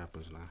far as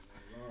rappers now.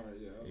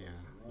 Yeah,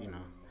 you know,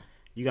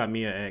 you got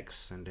Mia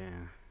X, and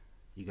then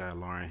you got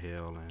Lauryn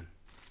Hill, and ...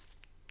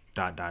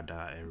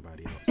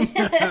 everybody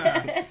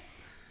else.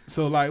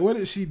 So like, what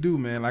did she do,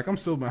 man? Like, I'm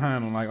so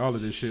behind on like all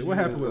of this shit. What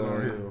happened with was,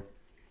 Lauryn Hill?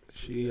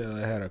 She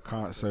had a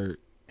concert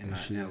In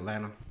and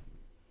Atlanta,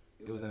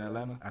 it was in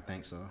Atlanta. I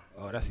think so.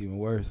 Oh, that's even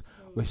worse.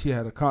 But she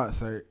had a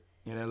concert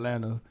in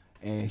Atlanta,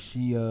 and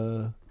she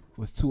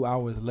was 2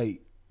 hours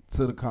late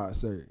to the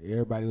concert.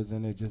 Everybody was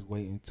in there just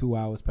waiting. 2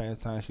 hours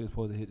past time she was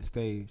supposed to hit the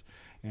stage,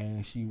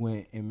 and she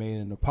went and made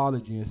an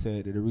apology and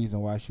said that the reason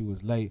why she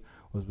was late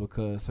was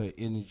because her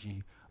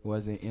energy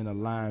wasn't in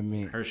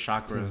alignment. Her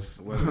chakras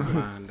wasn't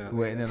lined up,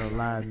 wasn't in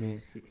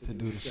alignment to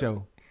do the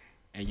show.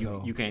 and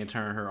you can't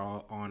turn her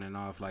all on and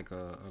off like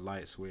a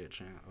light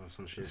switch or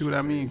some shit. See what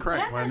I mean? Crack,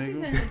 That's my why she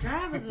said nigga. her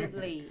drivers was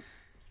late.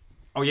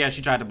 Oh yeah,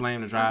 she tried to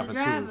blame the driver The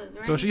too. drivers,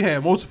 right? So she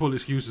had multiple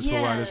excuses for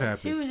why this She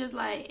happened. was just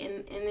like,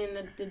 and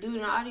then the dude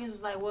in the audience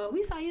was like, well,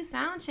 we saw you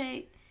sound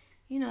check,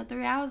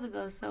 3 hours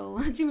ago. So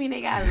what you mean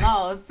they got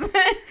lost?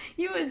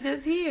 You was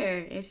just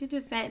here. And she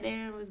just sat there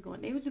and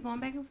they were just going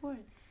back and forth.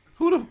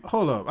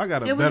 Hold up, I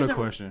got a It was better just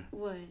question.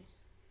 What?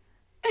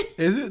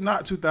 Is it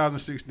not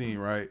 2016,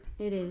 right?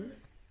 It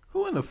is.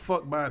 Who in the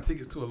fuck buying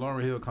tickets to a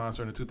Lauryn Hill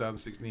concert in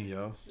 2016,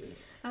 y'all?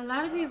 A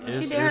lot of people.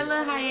 She did her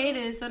little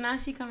hiatus, so now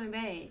she coming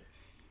back.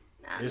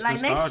 It's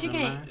Like next, she nostalgia,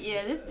 can't. man.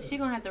 Yeah, this she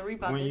gonna have to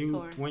reap out this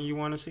tour. When you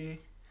want to see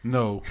it?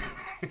 No.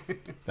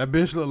 That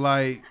bitch look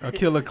like a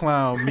killer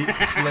clown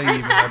meets a slave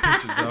in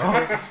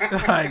that picture,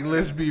 dog. Like,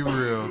 let's be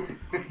real.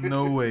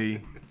 No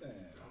way.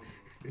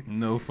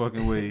 No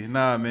fucking way.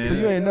 Nah, man. So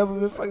you ain't never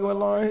been fucking with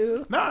Lauryn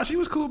Hill? Nah, she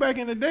was cool back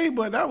in the day,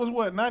 but that was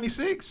what,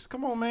 96?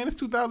 Come on, man. It's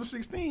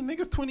 2016.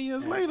 Niggas 20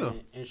 years later.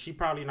 And she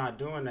probably not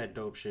doing that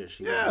dope shit.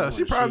 She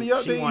probably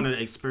up there. She want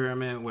to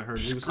experiment with her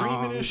new Screaming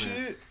songs. and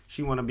shit.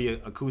 She want to be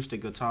an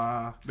acoustic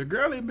guitar. The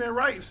girl ain't been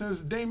right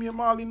since Damian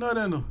Marley nut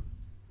in her.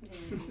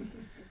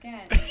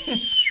 God.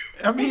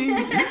 I mean,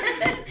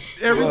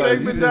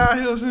 everything been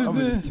downhill since I'm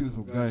gonna then. just cue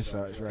some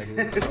gunshots right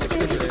here.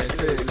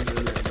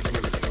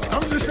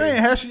 I'm just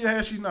saying, has she or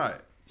has she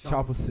not?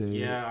 Chopper said.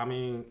 Yeah, I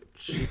mean,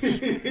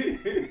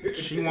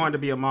 she wanted to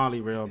be a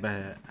Molly real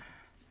bad.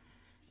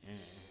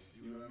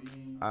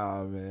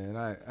 Oh man,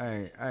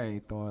 I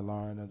ain't throwing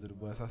Lauren under the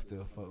bus. I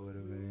still fuck with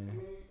her,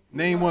 man.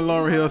 Name one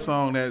Lauryn Hill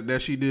song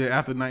that she did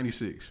after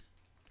 96.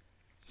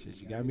 Shit,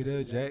 you got me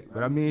there, Jack.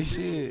 But I mean,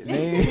 shit.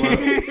 Name.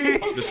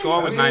 The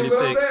score was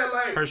 96.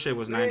 Her shit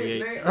was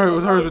 98.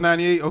 Hers was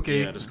 98.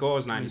 Okay. Yeah, the score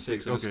is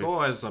 96. And Okay. the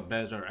score is a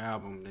better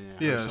album than her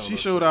Yeah, solo she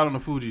showed shit. out on the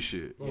Fuji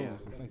shit. Yeah.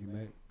 Thank you,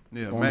 Mac.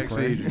 Yeah, Phone Max a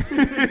friend.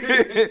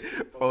 Adrian.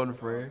 Phone a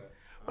friend.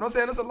 But I'm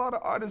saying there's a lot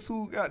of artists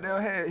who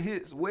goddamn had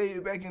hits way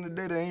back in the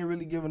day that ain't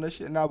really giving us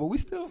shit now, but we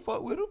still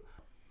fuck with them.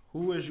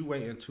 Who was you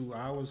waiting 2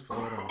 hours for?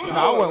 Though? No,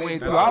 I wasn't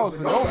waiting 2 hours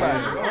for nobody.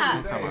 I'm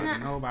not. Talking about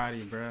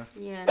nobody, bruh.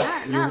 Yeah,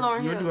 not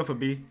Lauryn You'll do Hill. it for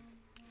B.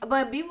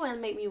 But B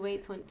wouldn't make me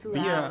wait 2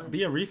 hours.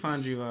 Be a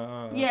refund you.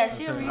 Yeah,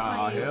 she'll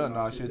Nah, refund you. hell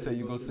no. She'll tell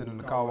you go sit in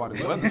the car while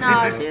the weather.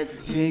 No, good.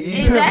 she She ain't give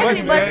you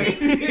exactly, that but money,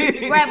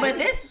 she right. But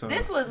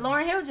this was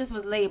Lauryn Hill just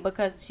was late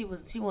because she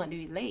wanted to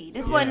be late.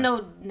 This wasn't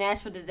no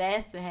natural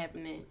disaster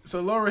happening.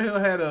 So Lauryn Hill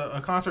had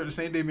a concert the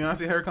same day Beyonce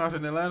had her concert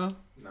in Atlanta?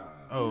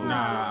 Oh,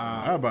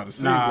 Nah. I was about to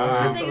say,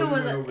 I boy. think it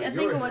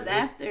was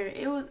after.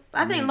 It was.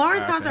 I think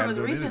Lauren's concert was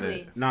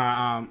recently.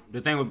 Nah, the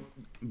thing with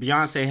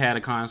Beyonce had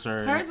a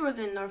concert. Hers was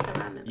in North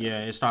Carolina.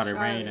 Yeah, it started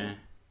Charlotte. raining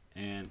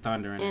and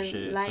thundering and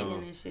shit.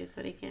 Lightning and shit,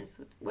 so they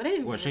canceled. Well, they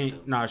didn't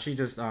cancel. She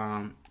just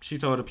she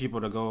told the people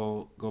to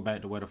go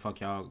back to where the fuck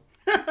y'all.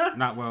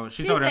 Not well.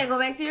 She She told said her go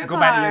back to your go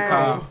cars. back to your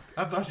car.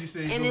 I thought she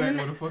said And go back then-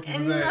 where the fuck you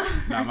and was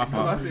at. Nah, my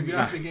fault. I said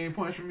Beyonce getting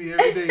points from me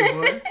every day,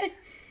 boy.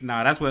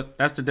 Nah, that's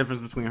the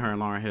difference between her and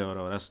Lauryn Hill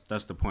though.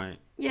 That's the point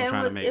Yeah, I'm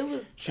trying to make. it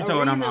was. She a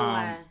told them, reason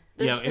why.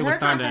 it was her concert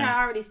thundering.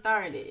 had already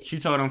started. She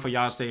told them for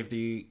y'all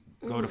safety,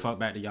 go the fuck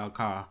back to y'all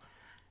car,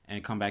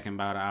 and come back in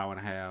about an hour and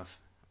a half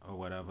or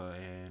whatever.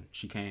 And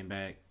she came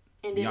back.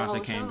 And then the whole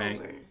Beyonce came show back.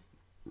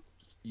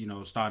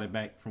 over. Started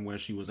back from where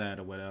she was at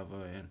or whatever,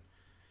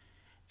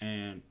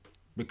 and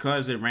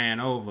because it ran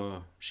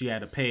over, she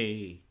had to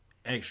pay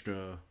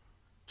extra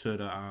to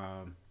the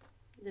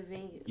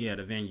venue. Yeah,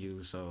 the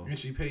venue. So And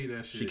she paid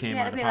that shit. She came She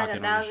had out to of pay like pocket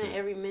on the $1,000 shit.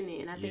 every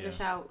minute, and I think Yeah, her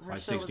like show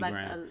was 60 like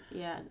grand.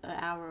 an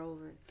hour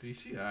over. See,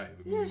 she alright.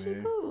 Yeah, she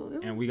cool.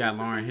 It And was- we got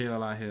it's Lauryn okay.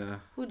 Hill out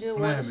here. Who just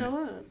want to Flamming.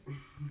 show up.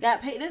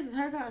 Got paid. This is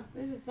her concert.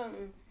 This is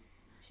something.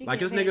 She Like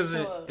get it's paid to niggas,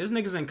 show up. it's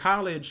niggas in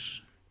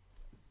college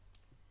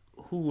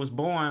who was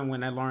born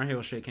when that Lauryn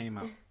Hill shit came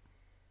out.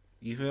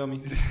 You feel me?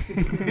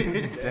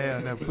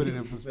 Damn, that put it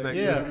in perspective.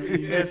 Yeah.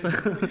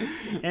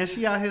 And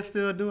she out here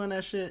still doing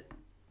that shit,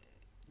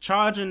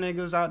 charging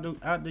niggas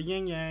out the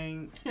yin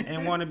yang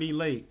and want to be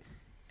late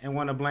and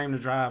want to blame the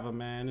driver.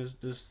 Man,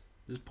 this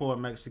poor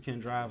Mexican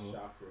driver.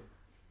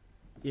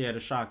 Yeah, the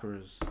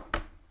chakras.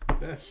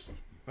 That's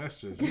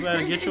just. You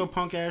better get your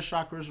punk ass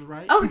chakras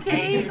right.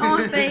 Okay,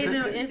 on stage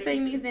and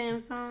sing these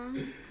damn songs.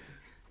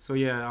 So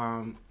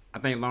yeah, I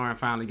think Lauren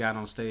finally got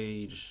on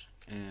stage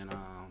and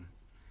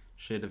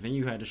shit, the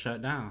venue had to shut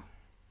down.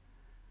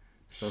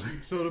 So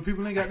the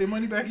people ain't got their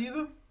money back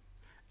either?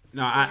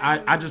 no,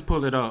 I just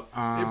pulled it up.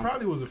 It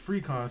probably was a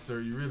free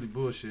concert. You really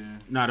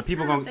bullshitting. No, the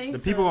people I don't gonna think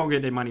the people so. gonna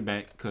get their money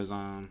back because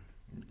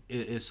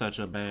it's such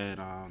a bad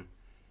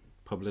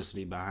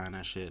publicity behind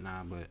that shit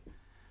now. But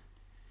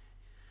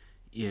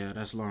yeah,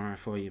 that's Lauren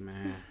for you,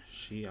 man.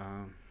 She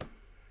I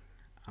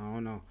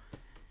don't know.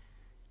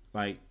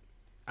 Like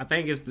I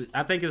think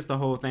it's the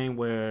whole thing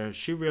where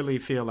she really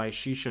feel like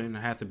she shouldn't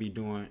have to be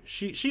doing.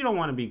 She don't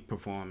want to be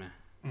performing.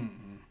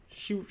 Mm-mm.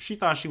 She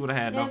thought she would have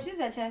had Yeah, no. she was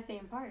at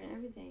Chastain Park and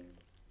everything.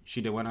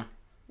 She did what now?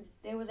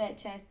 They was at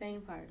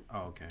Chastain Park.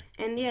 Oh, okay.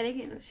 And yeah,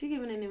 she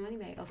giving them their money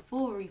back. A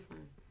full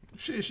refund.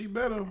 Shit, she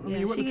better. I Yeah,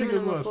 mean, what she the giving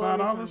ticket them a was? full $5?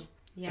 refund.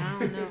 Yeah, I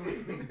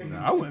don't know.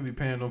 Nah, I wouldn't be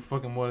paying them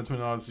fucking more than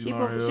 $20 to see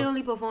Lauryn Hill. She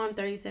only performed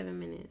 37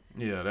 minutes.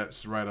 Yeah,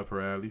 that's right up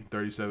her alley.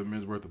 37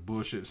 minutes worth of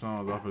bullshit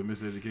songs off of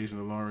Miseducation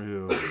of Lauryn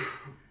Hill.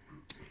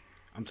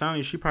 I'm telling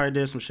you, she probably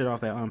did some shit off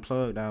that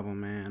Unplugged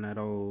album, man. That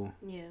old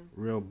Yeah.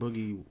 real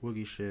boogie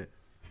woogie shit.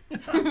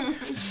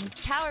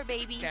 Power,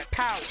 baby. That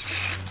power.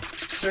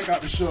 Check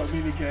out the short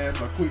minicast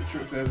or quick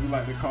trips as we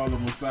like to call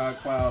them on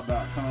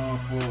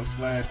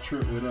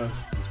SoundCloud.com/trip with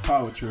us. It's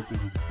power tripping,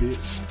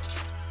 bitch.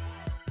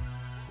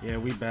 Yeah,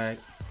 we back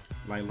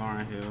like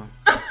Lauryn Hill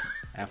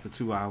after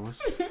 2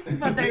 hours.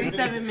 For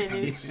 37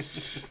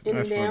 minutes in the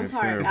That's damn fucking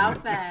park terrible.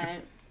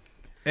 outside.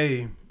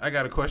 Hey, I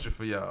got a question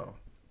for y'all.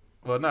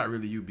 Well, not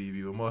really you,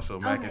 BB, but more so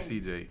Mac and Okay.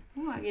 CJ.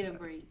 Ooh, I get a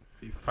break.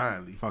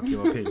 Finally. Fuck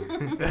your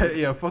opinion.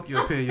 Yeah, fuck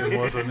your opinion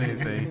more so than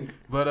anything.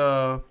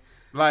 But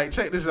like,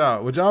 check this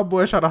out. Would y'all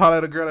boys try to holler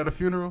at a girl at a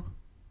funeral?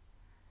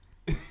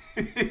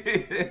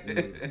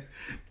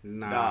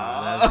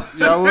 Nah. That's,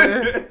 Y'all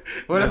wouldn't?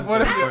 What if?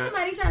 I had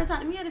somebody try to talk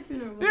to me at a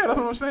funeral. Yeah, that's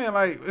what I'm saying.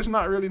 Like, it's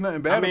not really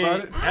nothing bad I mean, about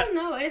it. I don't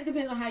know. It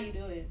depends on how you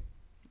do it.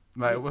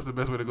 Like, what's the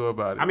best way to go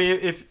about it? I mean,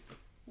 if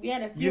We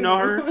had a funeral. you know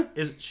her,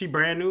 is she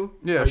brand new?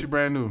 Yeah, she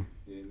brand new.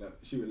 Yeah, no,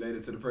 she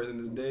related to the person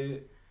that's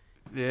dead.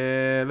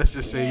 Yeah, let's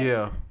just say Yeah.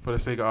 yeah for the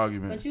sake of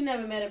argument. But you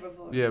never met her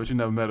before. Yeah, but you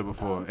never met her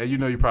before, and you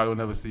know you probably will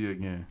never see her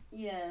again.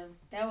 Yeah,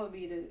 that would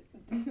be the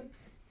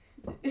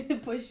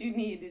push you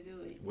need to do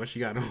it. What she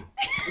got on?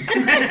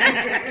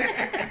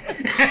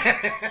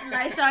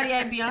 Like Shawty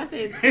at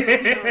Beyonce's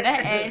funeral.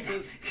 That ass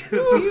is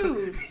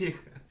huge.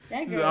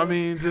 That girl. I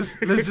mean,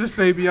 let's just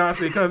say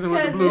Beyonce cousin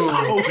with the blue.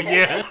 Oh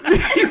yeah,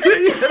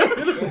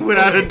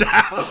 without a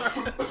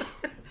doubt.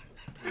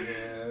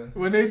 Yeah.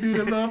 When they do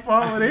the love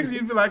part, when they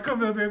be like,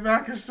 "Come here, baby, I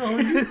can show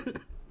you."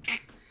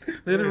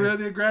 They done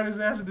really grab his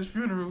ass at this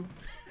funeral.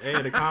 Hey,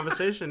 the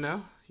conversation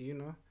now, you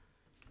know,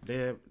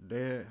 dead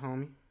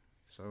homie.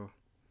 So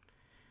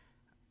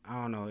I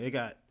don't know. It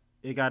got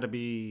to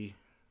be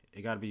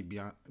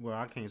Beyonce. Well,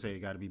 I can't say it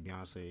got to be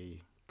Beyonce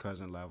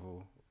cousin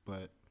level,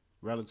 but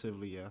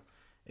relatively, yeah.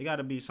 It got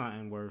to be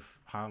something worth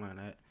hollering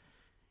at.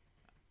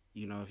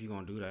 You know, if you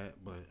gonna do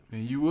that, but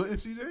And you wouldn't,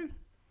 CJ?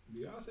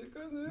 Beyonce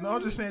cousin? No,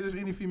 I'm just saying, just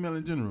any female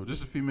in general,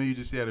 just a female you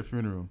just see at a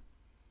funeral.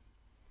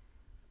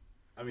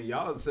 I mean,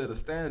 y'all set a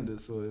standard,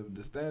 so if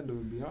the standard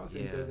would Beyonce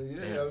Yeah. cousin,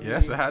 Yeah. I mean, Yeah,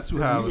 that's a high, too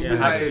high of a You, Yeah,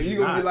 standard. how like, could you you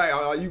gonna be not? like,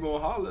 oh, you gonna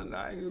holler? Nah,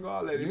 I ain't gonna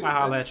holler at you him. might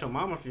holler at your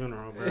mama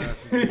funeral, bro.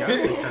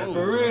 Beyonce cousin.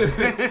 For real?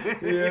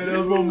 Yeah, that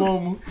was my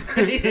mama. I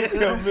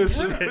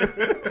miss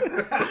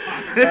her.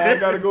 I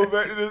gotta go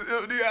back to this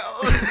empty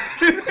house.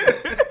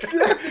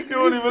 You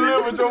don't even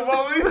live with your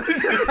mama.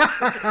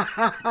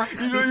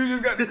 You know you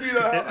just got to feed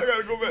her house. I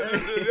gotta go back to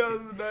this empty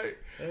house tonight.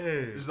 Hey.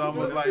 It's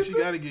almost like she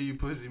gotta give you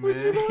pussy, man.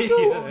 I'm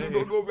just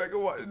gonna go back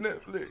and watch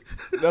Netflix.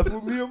 That's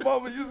what me and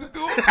mama used to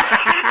do.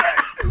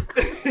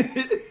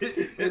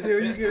 And then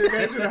when you get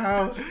back to the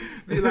house,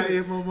 be like,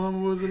 if my mama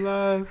was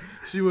alive,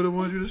 she would have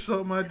wanted you to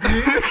suck my dick. What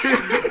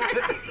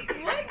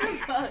the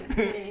fuck,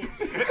 man?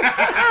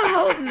 I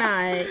hope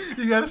not.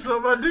 You gotta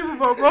suck my dick with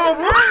my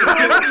mama.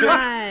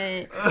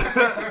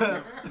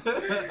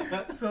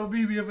 So,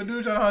 BB, if a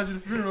dude try to holler at you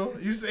at the funeral,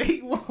 you say,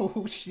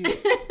 whoa, shit.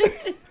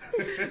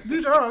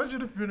 Dude try to holler at you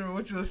at the funeral,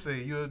 what you'll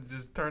say? You'll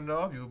just turn it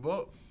off? You'll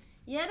buck?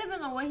 Yeah, it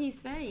depends on what he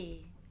say.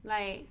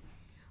 Like,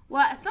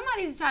 well,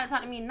 somebody's trying to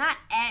talk to me not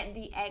at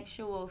the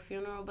actual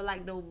funeral, but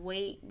like the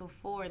wait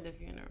before the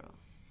funeral.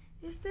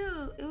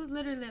 It was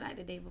literally like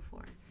the day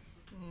before.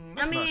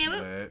 That's I mean, not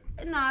so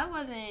bad. No, it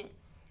wasn't.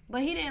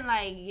 But he didn't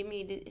like give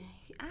me the.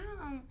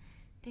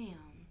 Damn,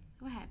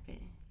 what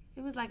happened?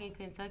 It was like in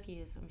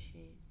Kentucky or some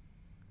shit.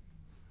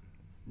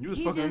 You was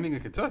He fucking a just- nigga in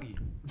Kentucky.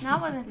 No, I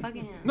wasn't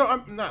fucking him. No,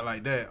 I'm not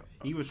like that.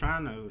 He was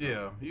trying to.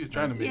 Yeah, he was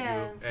trying to make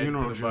Yeah. you add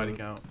Funeral to the body jug.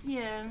 count.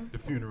 Yeah, The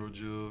funeral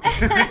jug.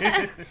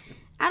 I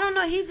don't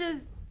know. He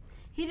just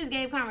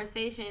gave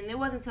conversation. It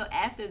wasn't until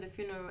after the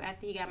funeral,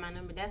 after he got my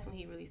number, that's when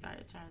he really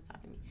started trying to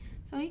talk to me.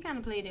 So he kind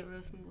of played it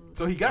real smooth.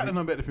 So he got the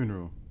number at the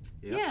funeral.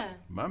 Yep. Yeah,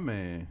 My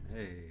man.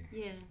 Hey.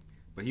 yeah.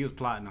 But he was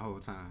plotting the whole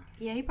time.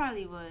 Yeah, he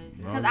probably was.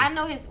 Wrong. Because I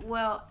know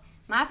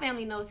my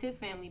family knows his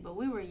family, but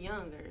we were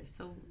younger.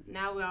 So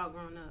now we're all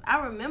grown up.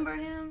 I remember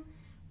him,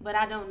 but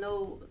I don't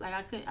know. Like,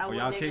 I couldn't. Oh,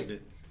 y'all kicked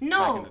it.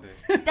 No. Back in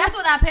the day. That's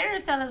what our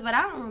parents tell us, but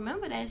I don't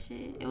remember that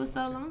shit. It was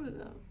so long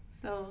ago.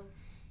 So,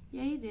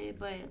 yeah, he did.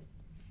 But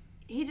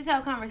he just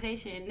held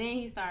conversation. And then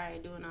he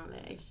started doing all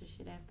that extra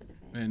shit after the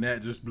fact. And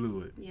that just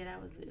blew it. Yeah,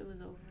 it was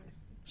over.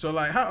 So,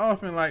 like, how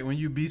often, like, when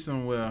you be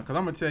somewhere, because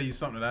I'm going to tell you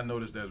something that I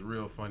noticed that's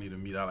real funny to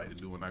me that I like to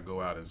do when I go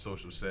out in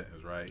social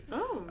settings, right?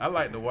 Oh. I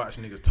like to watch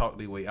niggas talk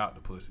their way out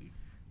the pussy.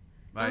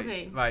 Like,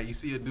 Okay. like you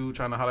see a dude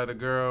trying to holler at a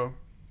girl,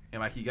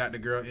 and, like, he got the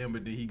girl in,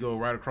 but then he go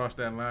right across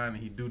that line and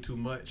he do too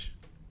much.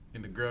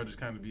 And the girl just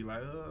kind of be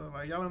like,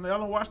 y'all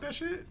don't watch that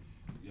shit?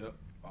 Yep,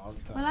 all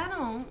the time. Well, I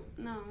don't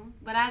know.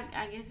 But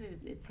I guess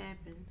it's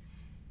happened.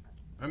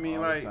 I mean,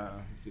 all like, the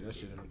time. You see that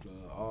shit in the club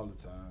all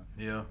the time.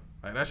 yeah,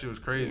 like, that shit was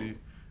crazy.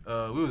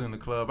 We was in the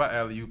club. I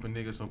alley-oop a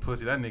nigga some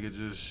pussy. That nigga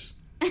just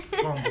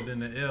fumbled in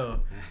the air.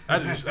 I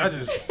just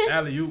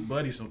alley-oop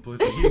buddy some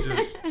pussy. He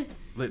just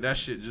let that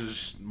shit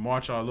just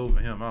march all over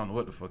him. I don't know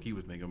what the fuck he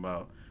was thinking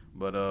about.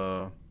 But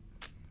I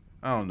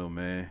don't know,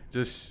 man.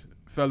 Just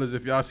fellas,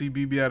 if y'all see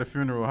BB at a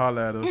funeral,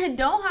 holla at her.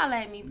 Don't holler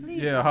at me,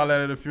 please. Yeah, holla at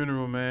her at a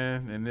funeral,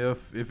 man. And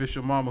if it's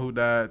your mama who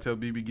died, tell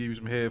BB give you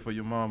some head for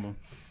your mama.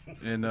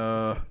 And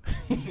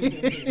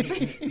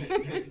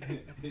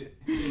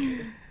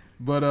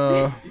but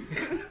Y'all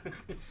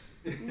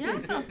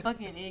so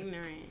fucking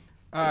ignorant.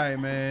 All right,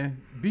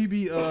 man.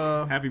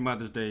 BB, Happy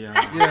Mother's Day, y'all.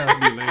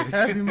 yeah,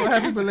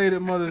 happy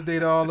belated Mother's Day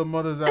to all the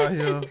mothers out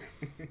here,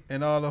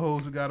 and all the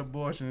hoes who got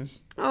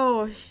abortions,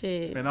 Oh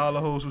shit. and all the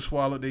hoes who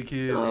swallowed their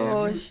kids.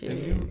 Oh shit.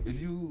 If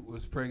you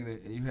was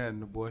pregnant and you had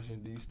an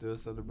abortion, do you still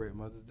celebrate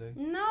Mother's Day?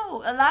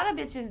 No, a lot of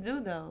bitches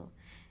do though.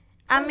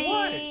 I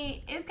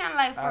mean, it's kind of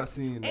like I've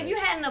seen that. if you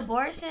had an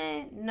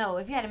abortion, no.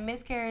 If you had a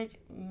miscarriage,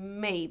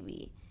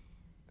 maybe.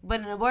 But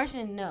an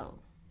abortion, no.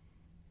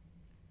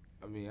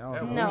 I mean, I That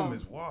don't No. know. womb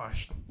is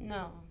washed.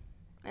 No.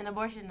 An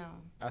abortion, no.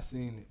 I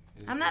seen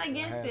it. I'm not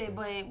against it,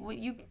 happened. but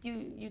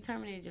you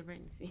terminated your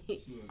pregnancy.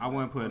 I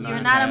wouldn't put You're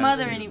nothing not a past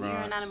mother these anymore. You're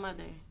broads. not a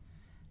mother.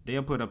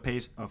 They'll put a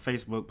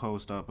Facebook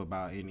post up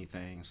about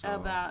anything. So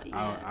About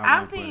yeah, I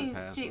I've wouldn't put it seen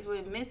past chicks them.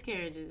 with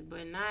miscarriages,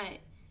 but not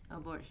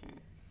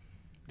abortions.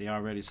 They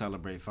already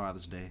celebrate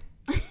Father's Day.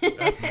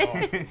 That's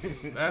awful.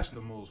 That's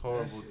the most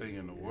horrible thing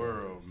in the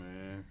world,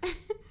 man.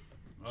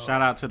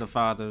 Shout out to the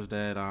fathers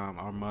that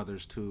are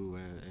mothers too,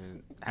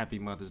 and happy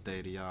Mother's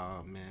Day to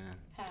y'all, man.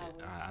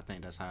 I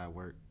think that's how it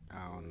worked.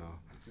 I don't know.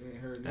 You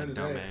ain't heard That none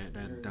dumb of ass, that.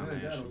 that dumb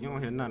ass shit. You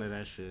don't hear none of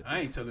that shit. I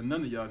ain't telling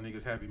none of y'all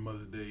niggas Happy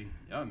Mother's Day.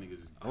 Y'all niggas.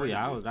 Oh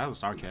yeah, that was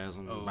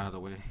sarcasm, Oh. by the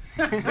way.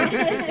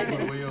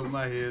 Went way over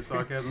my head.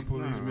 Sarcasm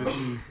police missed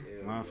me.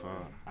 My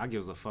fault. I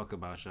gives a fuck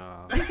about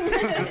y'all.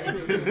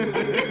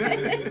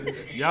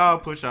 Y'all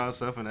put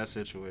yourself in that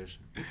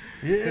situation.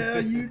 Yeah,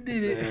 you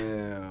did it.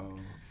 Damn.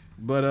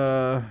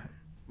 But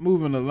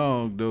moving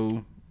along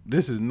though,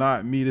 this is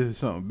not me. This is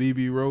something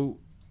BB wrote.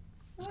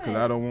 Because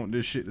I don't want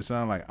this shit to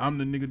sound like I'm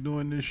the nigga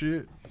doing this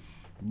shit.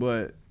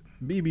 But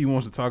BB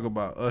wants to talk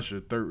about Usher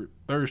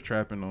thirst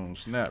trapping on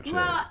Snapchat.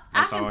 Well,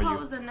 That's I can all you.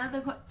 pose another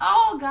question.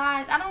 Oh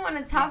gosh, I don't want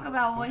to talk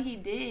about what he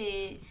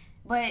did,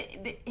 but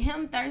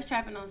him thirst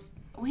trapping on.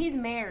 He's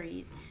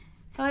married.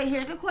 So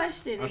here's a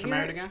question: Usher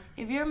married again?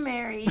 If you're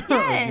married, yes.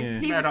 Yeah.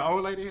 He's, Married an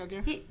old lady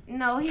again?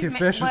 no, he's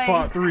Confessions but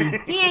Part 3.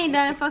 He ain't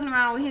done fucking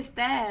around with his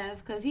staff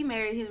because he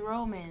married his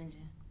role manager.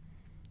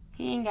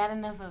 He ain't got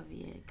enough of it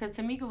yet because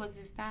Tamika was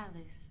his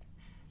stylist.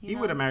 He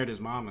would have married his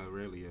mama,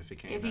 really, if it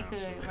came If he down could,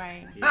 to it.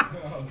 right. Yeah.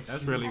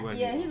 That's really what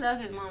Yeah, he he love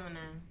his mama now.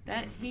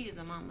 That he is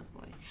a mama's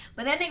boy.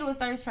 But that nigga was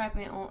thirst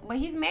trapping on. But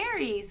he's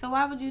married, so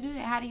why would you do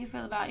that? How do you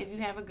feel about if you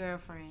have a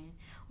girlfriend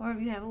or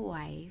if you have a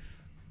wife?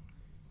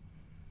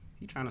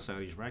 He trying to sell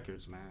these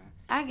records, man.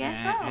 I guess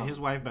so. And his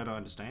wife better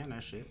understand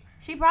that shit.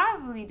 She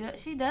probably does.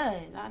 She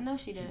does. I know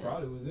she does.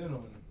 Probably was in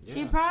on it.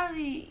 She Yeah.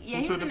 probably Who he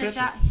was took in the the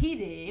shower. He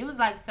did. It was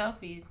like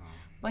selfies.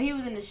 But he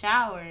was in the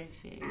shower and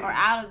shit. Or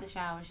out of the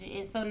shower and shit.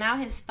 And so now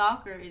his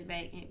stalker is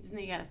back. This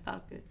nigga got a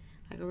stalker.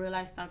 Like a real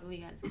life stalker. We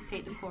got to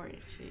take to court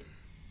and shit.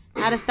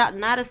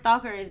 Not a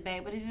stalker is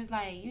back, but it's just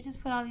like you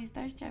just put all these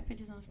thirst trap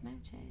pictures on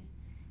Snapchat.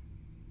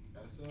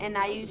 And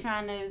now you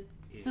trying to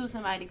sue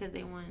somebody because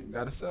they won.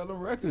 Gotta sell them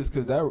records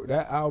because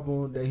that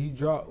album that he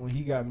dropped when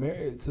he got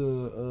married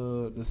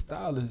to the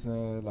stylist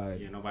and like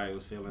Yeah, nobody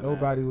was feeling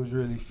nobody was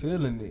really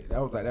feeling it.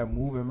 That was like that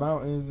Moving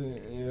Mountains and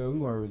yeah, we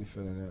weren't really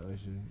feeling that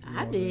Usher. You know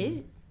I what did.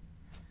 mean?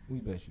 We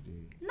bet you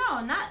did.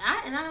 No, not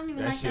I. And I don't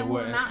even like that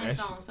Moving Mountain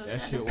song. So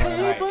that shut shit the was fuck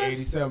like up.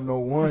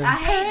 8701. I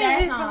hate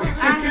that song.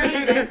 I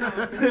hate that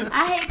song.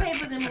 I hate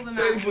Papers and Moving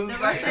Mountains.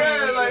 The rest of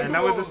it- And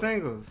that was the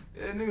singles.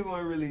 Yeah, niggas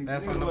weren't really.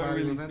 That's niggas when wasn't nobody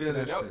really was into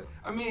feeling that it. shit.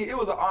 I mean, it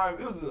was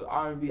an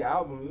R&B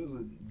album. It was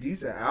a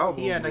decent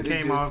album. Yeah, that but it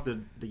came just- off the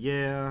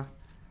yeah.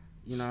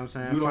 You know what I'm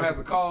saying? You don't Fuck- have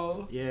to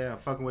call. Yeah,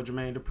 fucking with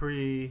Jermaine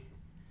Dupri.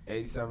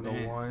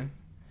 8701.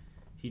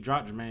 He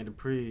dropped Jermaine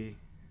Dupri.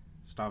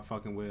 Stopped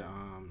fucking with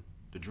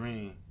The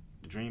Dream.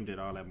 The Dream did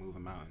all that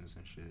Moving Mountains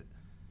and shit.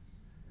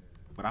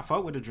 But I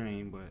fuck with The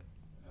Dream, but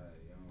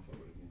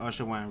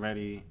Usher wasn't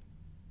ready.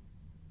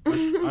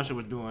 Usher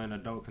was doing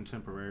adult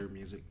contemporary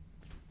music.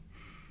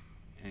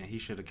 And he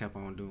should have kept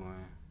on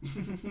doing.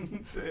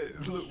 Said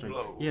it's Lil straight-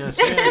 Blow. Yeah,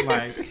 said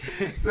like.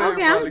 Said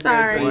Okay, I'm probably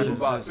sorry. can't What tell is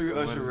about this? 3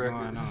 What Usher is going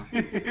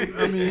records.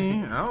 I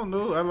mean, I don't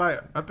know.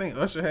 I think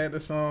Usher had the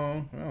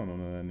song. I don't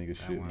know that nigga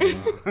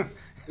shit.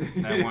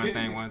 That one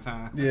thing one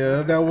time. Yeah,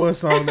 that one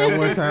song that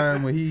one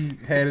time when he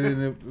had it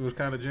and it was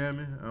kind of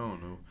jamming. I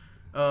don't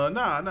know.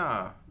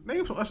 Nah.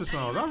 Name some Usher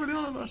songs. I really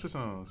don't know Usher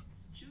songs.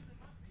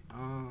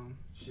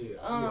 Shit.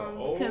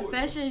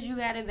 Confessions, you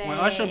got it bad. When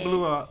Usher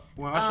blew up,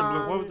 what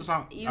was the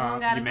song? You don't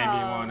gotta You made me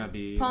call. wanna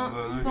be.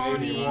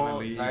 Pony.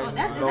 Believe. Nice Oh,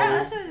 that's and is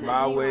that slow. Usher? Or My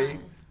G-One? Way.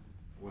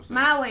 What's that?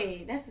 My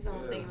Way. That's his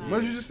own thing.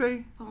 What did you just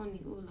say? Pony.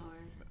 Ooh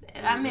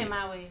Lord. I meant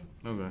My Way.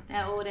 Okay.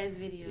 That old ass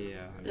video.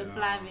 Yeah, The yeah.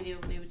 fly video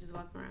when they would just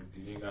walk around.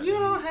 You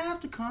don't have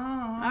to call.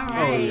 All right.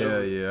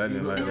 Oh yeah. I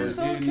didn't like It's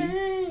that.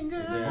 okay,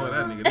 girl. Boy,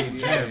 that nigga did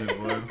jamming,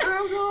 boy.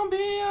 I'm gonna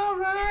be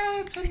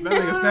alright tonight. That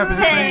nigga snapping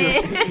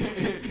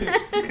his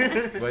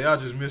fingers. But y'all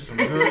just missed some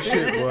good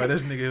shit, boy.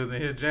 This nigga was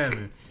in here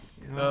jamming.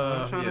 I'm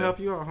trying to yeah. help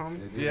you out,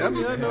 homie. Yeah, I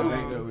mean, I know.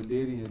 linked up with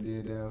Diddy and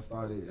did down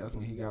started. That's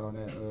when he got on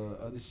that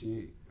other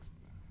shit,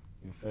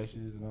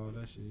 Confessions and all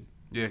that shit.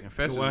 Yeah,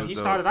 Confessions. Well, was he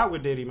dope. started out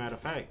with Diddy, matter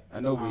of fact. I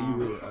know, but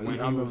when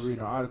I remember reading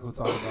an article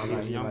talking about he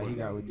was young he with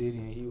got with Diddy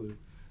and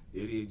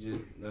Diddy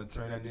just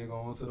turned that nigga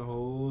on to the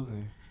hoes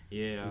and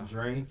Yeah.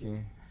 drank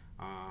and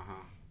Uh-huh.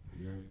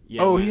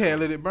 Yeah, Oh, he had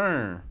Let It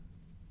Burn.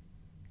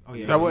 Oh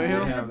yeah, That wasn't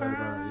yeah.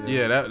 him?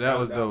 Yeah, that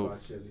was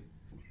dope.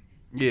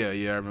 Yeah,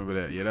 I remember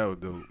that. Yeah, that was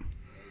dope.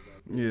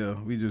 Yeah,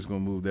 we just gonna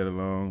move that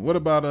along. What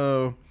about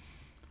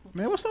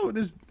man, what's up with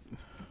this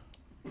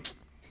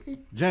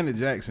Janet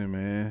Jackson,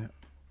 man?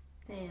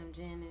 Damn,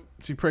 Janet.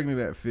 She pregnant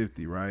at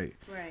 50, right?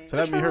 Right. So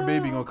that means her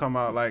baby gonna come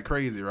out like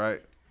crazy,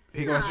 right?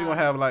 She gonna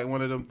have like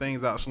one of them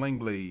things out, Sling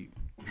Blade.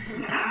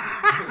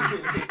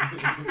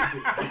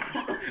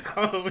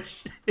 Oh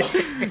shit!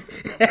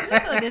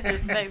 That's so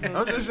disrespectful.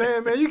 I'm just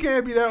saying, man, you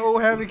can't be that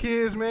old having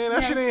kids, man.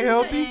 That shit ain't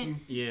healthy.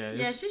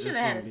 Yeah, she should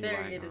have had a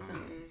surrogate or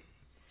something.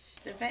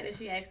 The fact that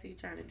she actually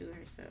trying to do it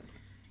herself.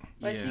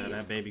 But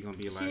that baby gonna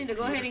be like. She need to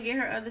go ahead and get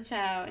her other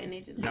child, and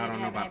they just. Y'all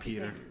don't know about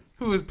Peter. Family.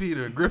 Who is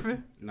Peter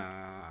Griffin?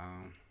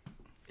 Nah,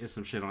 it's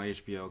some shit on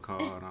HBO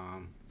called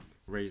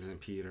Raising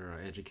Peter or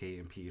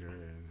Educating Peter,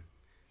 and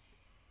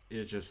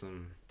it's just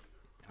some.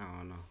 I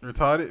don't know.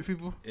 Retarded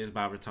people? It's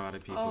about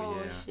retarded people, oh,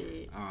 yeah.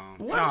 Shit.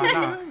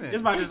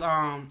 It's about this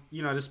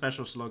this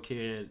special slow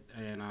kid,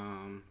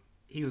 and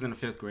he was in the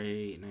 5th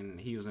grade, and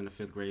he was in the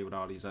 5th grade with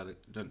all these other.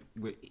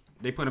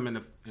 They put him in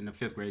the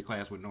 5th grade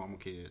class with normal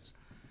kids,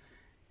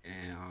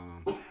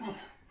 and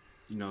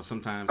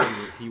sometimes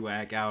he would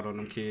act out on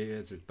them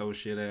kids and throw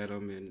shit at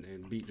them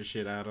and beat the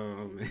shit out of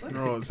them.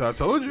 Oh, so I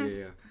told you.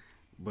 Yeah,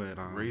 but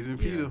Raising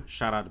Peter.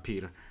 Shout out to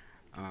Peter.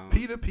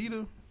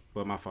 Peter.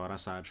 But my fault, I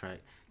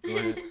sidetracked. Go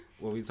ahead.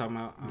 What we talking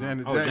about?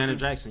 Janet Jackson. Janet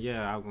Jackson.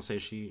 Yeah, I was gonna say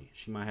she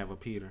might have a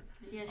Peter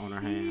on her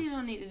hands. She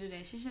don't need to do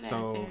that. She should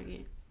have a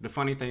surrogate. The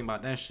funny thing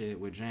about that shit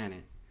with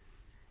Janet,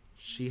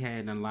 she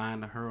had them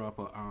lined her up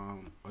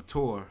a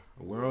tour,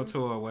 a world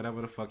tour,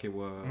 whatever the fuck it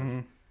was. Mm-hmm.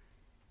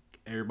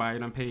 Everybody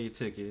done paid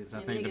tickets.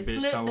 I think the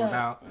bitch sold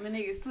out. The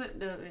nigga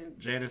slipped up. And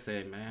Janet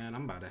said, "Man,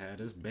 I'm about to have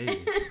this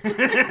baby,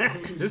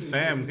 this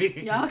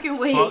family. Y'all can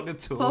wait. Fuck the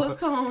tour.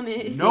 Postpone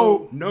it.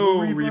 No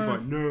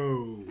refund.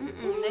 No.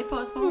 They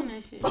postpone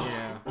that shit.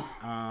 Yeah.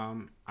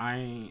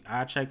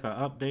 I check her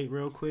update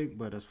real quick,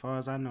 but as far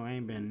as I know,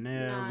 ain't been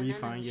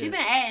refund yet. She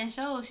been adding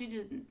shows. She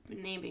just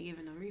ain't been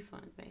giving no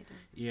refunds back then.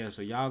 Yeah,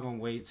 so y'all gonna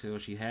wait till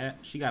she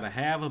gotta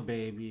have a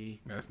baby.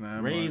 That's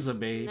 9 raise months. a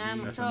baby.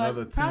 That's so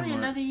another 10 probably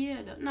months. another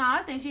year though. No,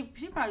 I think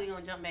she probably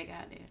gonna jump back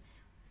out there.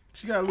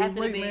 She got to lose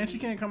weight, man. She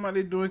can't come out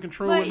there doing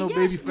control with no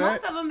baby fat.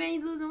 Most of them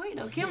been losing weight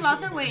though. Kim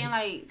lost her weight in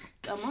like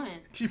a month.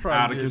 She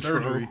probably did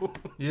surgery.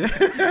 Yeah,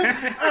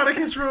 out of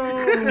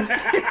control.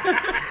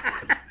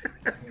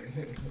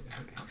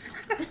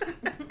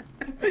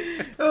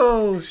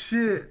 Oh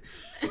shit,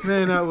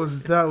 man, that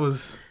was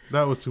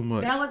too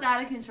much. That was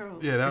out of control.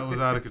 Yeah, that was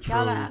out of control.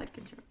 Y'all are out of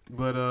control.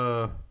 But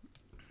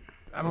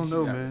I don't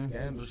know, man.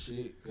 Scandal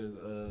shit, cause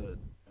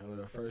when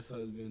her first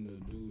husband,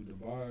 the dude,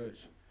 DeBarge.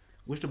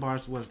 Which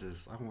DeBarge was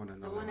this? I want to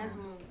know. The one that's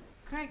more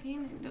crack,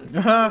 ain't it?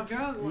 The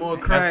drug one. More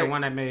right? crack. That's the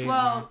one that made.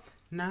 Well,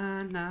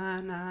 nah.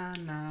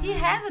 he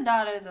has a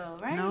daughter though,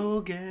 right?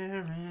 No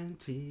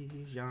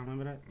guarantees. Y'all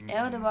remember that?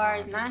 El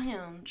DeBarge, not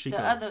him. Chico.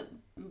 The other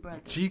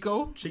brother.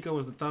 Chico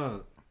was the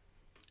thug.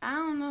 I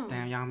don't know.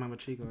 Damn, y'all remember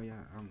Chico? Yeah.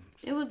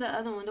 It was the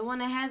other one, the one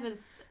that has a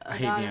I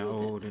hate daughter being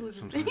old who's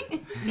a sometimes.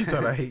 You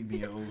thought I hate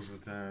being old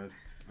sometimes.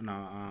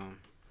 No,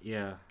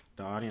 yeah,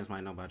 the audience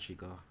might know about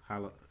Chico.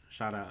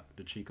 Shout out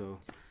to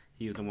Chico.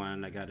 He was the one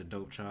that got the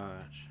dope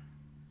charge.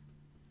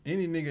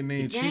 Any nigga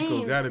named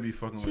Chico gotta be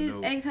fucking with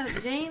dope.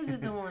 Ex-husband James is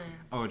the one.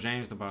 Oh,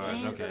 James DeBarge.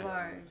 James okay.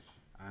 DeBarge.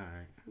 All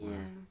right. Yeah.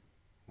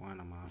 One of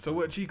them. So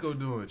what Chico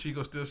doing?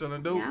 Chico still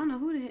selling dope? Yeah, I don't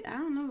know I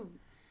don't know.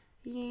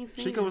 He ain't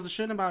famous. Chico was the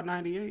shit in about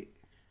 98.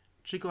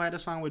 Chico had a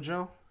song with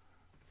Joe.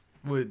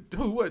 With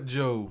who? What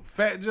Joe?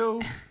 Fat Joe?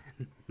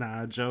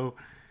 Nah, Joe.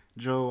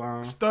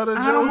 Stutter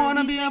Joe? I don't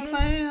wanna be a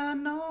player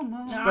no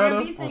more.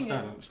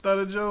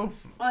 Stutter Joe?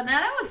 Oh, now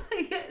that was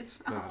a good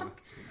song.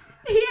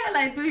 He had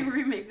like 3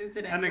 remixes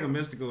to that. That nigga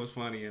Mystical was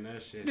funny in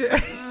that shit. Yeah.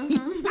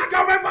 Mm-hmm. I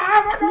go back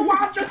wherever to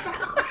watch your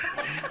song.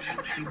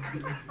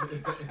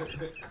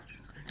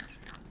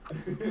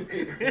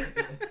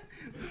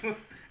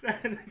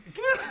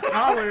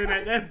 Hollering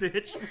at that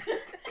bitch.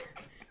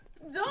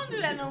 Don't do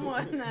that no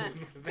more. Nah.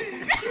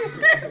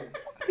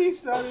 He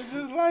sounded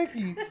just like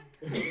him.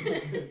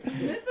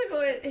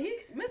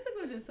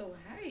 Mystical just so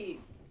hype.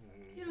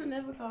 He don't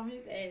never calm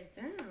his ass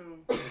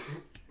down.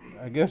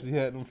 I guess he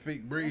had them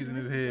fake braids in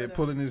his head,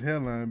 pulling his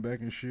hairline back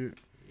and shit.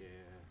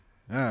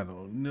 Yeah. I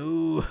don't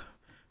know.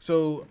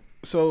 So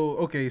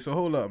okay, so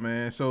hold up,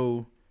 man.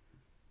 So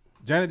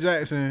Janet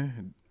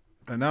Jackson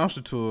announced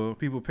the tour.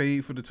 People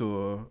paid for the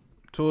tour.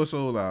 Tour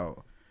sold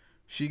out.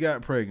 She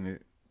got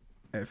pregnant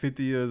at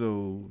 50 years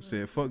old.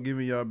 Said, "Fuck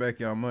giving y'all back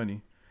y'all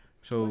money."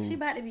 So well, she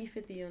about to be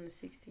 50 on the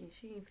 16th.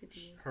 She ain't 50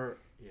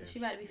 yet. She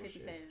about to be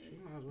 57. She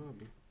might as well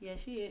be. Yeah,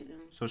 she is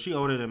though. So she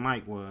older than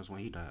Mike was when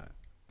he died.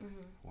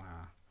 Mm-hmm.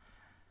 Wow.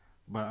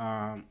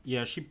 But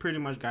yeah, she pretty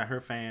much got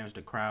her fans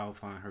to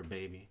crowdfund her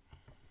baby.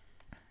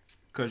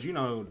 Cause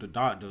the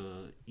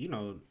doctor,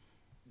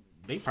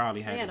 they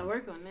probably had to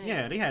work on that.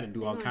 Yeah, they had to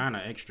do all kind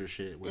of extra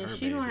shit with her baby.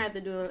 She gonna have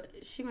to go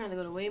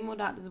to way more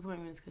doctor's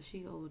appointments because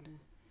she older.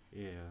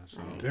 Yeah.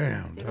 So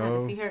damn, they gonna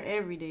have to see her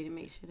every day to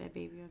make sure that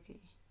baby okay.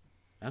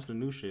 That's the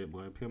new shit,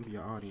 boy. Pimp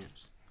your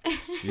audience.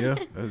 Yeah,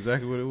 that's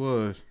exactly what it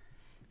was.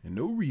 And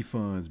no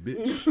refunds,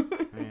 bitch.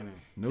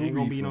 Ain't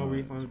gonna be no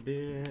refunds,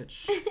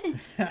 bitch.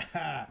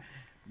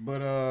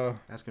 But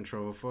that's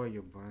control for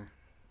you, boy.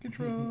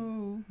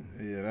 Control.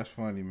 Yeah, that's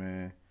funny,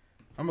 man.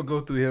 I'm gonna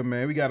go through here,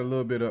 man. We got a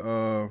little bit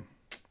of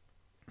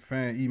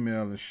fan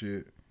email and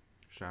shit.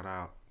 Shout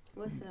out.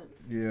 What's up?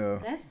 Yeah.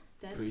 That's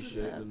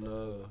Appreciate what's up. the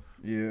love.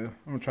 Yeah, I'm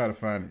gonna try to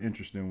find the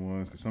interesting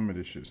ones because some of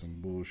this shit's some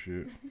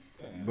bullshit.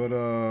 But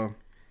Well,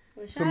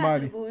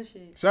 somebody shout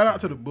shout out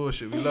to the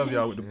bullshit. out to the bullshit. We love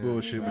y'all with the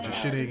bullshit, but your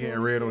shit ain't getting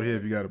read on here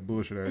if you got a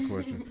bullshit ass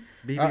question.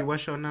 BB,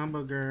 what's your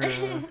number, girl?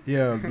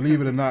 Yeah,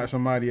 believe it or not,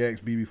 somebody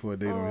asked BB for a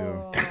date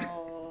on here,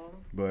 Oh,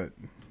 but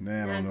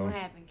man, I not don't gonna know.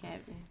 happen,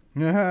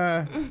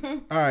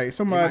 Captain. All right,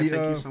 somebody. He might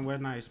take you somewhere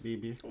nice,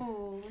 BB.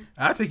 Oh,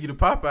 I'll take you to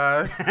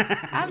Popeyes.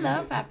 I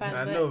love Popeyes.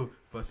 I but know.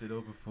 Bust it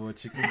open for a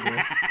chicken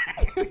breast.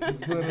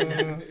 But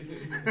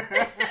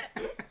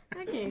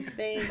I can't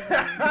stand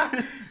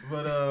it.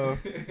 But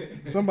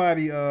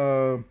somebody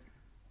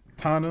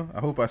Tana, I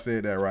hope I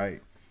said that right.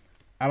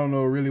 I don't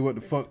know really what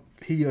the fuck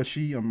he or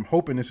she, I'm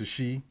hoping it's a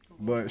she,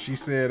 but she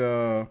said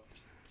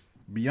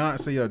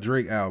Beyonce or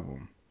Drake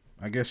album.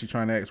 I guess she's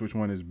trying to ask which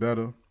one is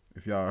better,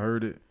 if y'all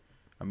heard it.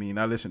 I mean,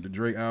 I listened to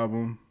Drake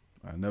album.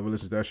 I never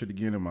listened to that shit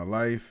again in my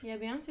life. Yeah,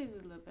 Beyonce's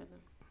a little better.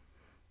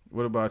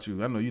 What about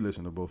you? I know you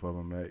listen to both of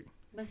them, Mac.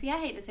 But see, I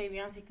hate to say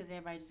Beyonce because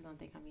everybody just gonna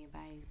think I'm being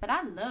biased. But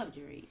I love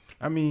Drake.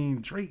 I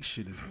mean, Drake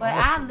shit is But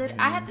awful,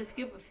 I had to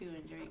skip a few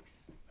in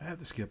Drake's. I had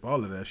to skip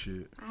all of that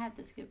shit. I had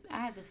to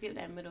skip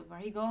that middle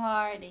part. He go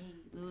hard, then he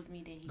lose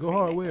me, then he Go bring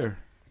hard back where?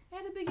 up.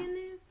 At the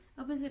beginning,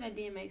 up until that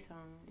DMX song,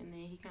 and then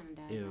he kind of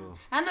died. Ew.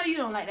 I know you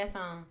don't like that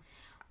song.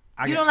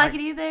 You don't like it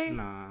either?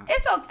 Nah.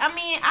 It's okay. I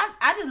mean,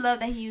 I just love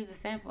that he used the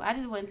sample. I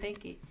just wouldn't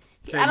think it.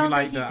 So I don't you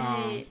like think he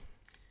the did.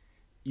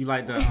 You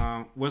like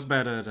the what's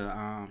better,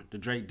 the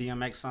Drake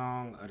DMX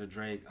song or the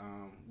Drake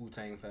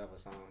Wu-Tang Forever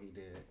song he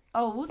did?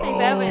 Oh, Wu-Tang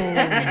Forever is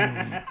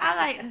definitely. I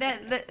like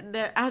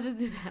that. I'll just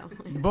do that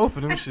one. Both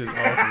of them shit's awful.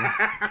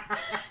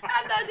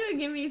 I thought you would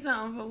give me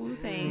something for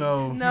Wu-Tang.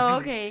 No,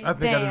 okay. I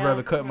think I'd just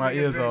rather cut my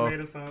ears off. Made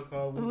a song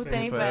called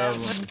Wu-Tang Forever.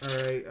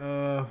 Forever.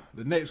 All right.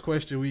 The next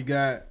question we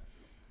got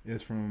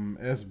is from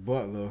S.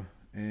 Butler,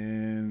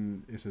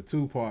 and it's a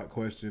 2-part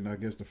question. I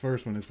guess the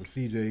first one is for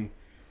CJ,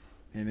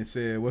 and it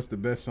said, "What's the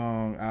best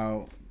song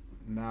out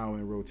now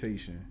in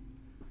rotation?"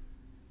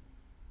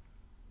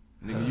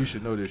 Nigga, you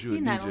should know this. You a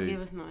He's not gonna DJ.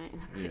 give us no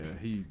answer. Yeah,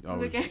 he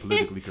always Okay.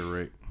 politically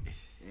correct.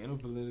 Ain't no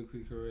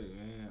politically correct,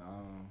 man.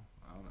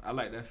 I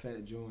like that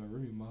Fat Joe and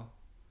Remy Ma.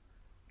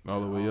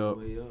 All the way up.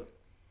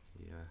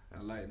 Yeah.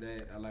 I like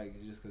that. I like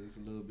it just because it's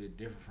a little bit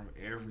different from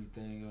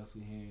everything else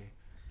we hear.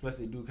 Plus,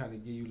 they do kind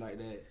of give you like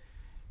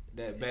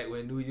that back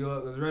when New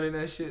York was running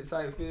that shit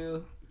type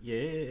feel. Yeah.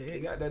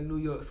 It got that New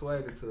York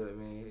swagger to it,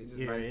 man. It's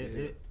just nice to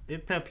hear.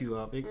 It pep you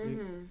up.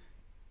 Mm-hmm.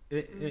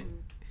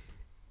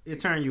 It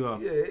turn you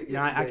up. Yeah, it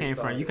Yeah, I get can't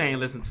front. You started. can't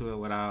listen to it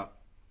without.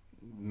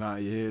 Nah,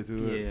 you head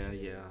to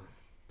it. Yeah.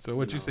 So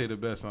what you know. say the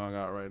best song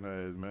out right now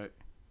is, Mac?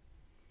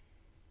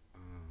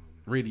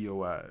 Radio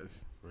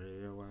wise.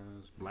 Radio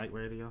wise, Black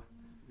Radio.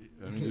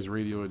 I mean, just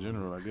radio in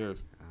general, I guess.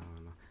 I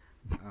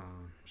don't know.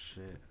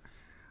 Shit.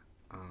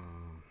 I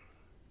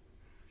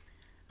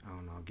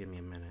don't know. Give me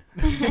a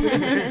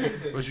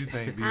minute. What you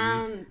think,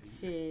 BB?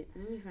 Shit.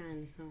 Let me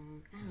find the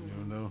song. I You don't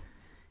don't know.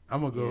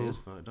 I'm gonna go. Yeah, it's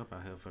fucked up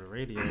out here for the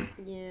radio. know.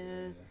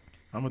 Yeah.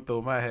 I'm gonna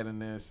throw my head in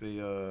there and say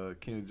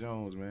Ken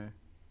Jones, man.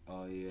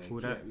 Oh yeah,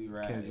 Who that? We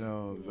ride. Ken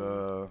Jones.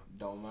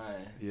 Don't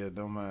mind. Yeah,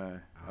 don't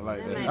mind. I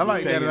like That that. might I be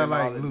like that, and I Singing all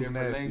like the Luke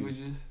different Nasty.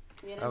 languages.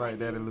 Yeah, I like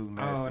that and Luke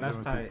Nasty. Oh, that's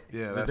Them two. tight.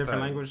 Yeah, The that's different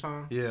tight. language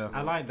song. Yeah,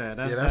 I like that.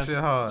 That's that shit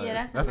hard. Yeah,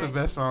 that's that's the nice.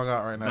 best song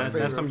out right now.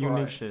 That's some Favorite unique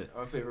part- shit.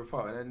 My favorite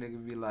part, when that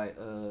nigga be like,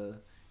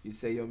 you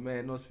say your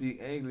man don't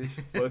speak English,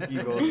 fuck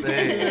you gonna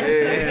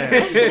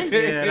say.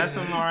 Yeah, that's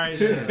some alright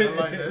shit. I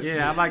like that shit.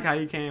 Yeah, I like how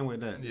you came with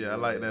that. Yeah, I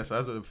like that.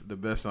 So that's the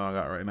best song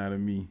out right now to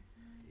me.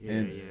 Yeah,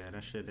 And- yeah,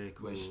 that shit they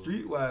cool. But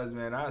streetwise,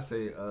 man, I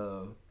say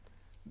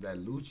that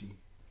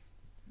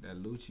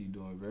Lucci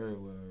doing very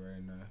well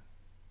right now.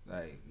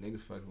 Like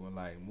niggas fucking with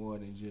like more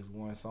than just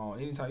one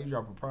song. Anytime you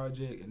drop a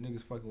project and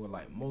niggas fucking with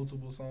like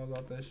multiple songs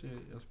off that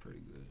shit, that's pretty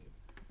good.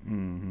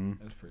 Mm-hmm.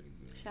 That's pretty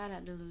good. Shout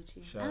out to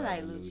Lucci. Shout I out like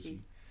to Lucci.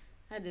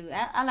 I do.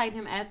 I liked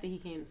him after he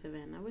came to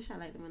Savannah. I wish I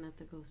liked him enough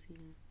to go see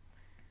him.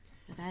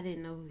 But I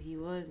didn't know who he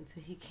was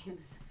until he came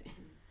to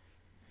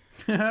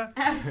Savannah.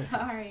 I'm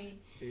sorry.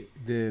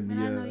 Then But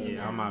I know you-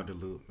 Yeah, I'm out the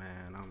loop,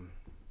 man.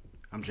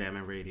 I'm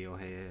jamming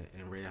Radiohead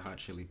and Red Hot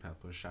Chili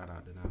Peppers. Shout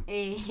out to them.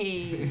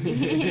 Hey.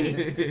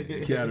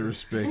 gotta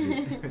respect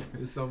it.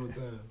 It's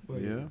summertime. Fuck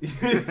Yeah.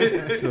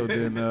 it. So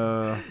then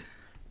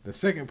the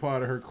second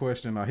part of her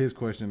question, or his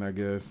question, I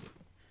guess,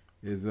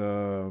 is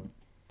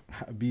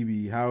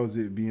BB, how is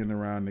it being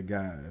around the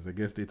guys? I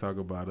guess they talk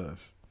about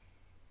us.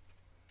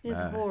 It's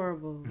Nah.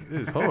 horrible.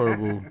 It's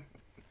horrible.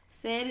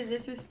 Said is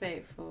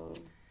disrespectful.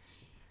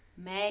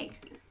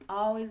 Mac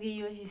always give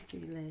you a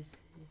history lesson.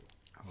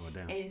 Oh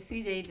damn. And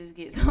CJ just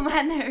gets on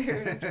my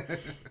nerves.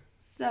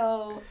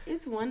 So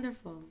it's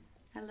wonderful.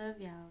 I love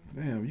y'all.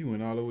 Damn, you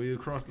went all the way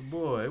across the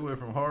board. It went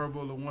from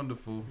horrible to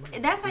wonderful.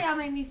 That's how y'all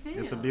make me feel.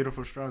 It's a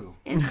beautiful struggle.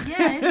 It's a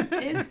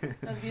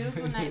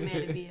beautiful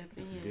nightmare to be up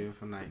in here.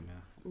 Beautiful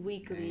nightmare.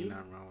 Weekly. Ain't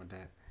nothing wrong with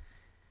that.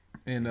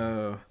 And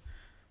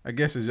I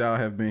guess as y'all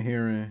have been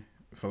hearing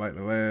for like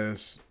the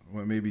last,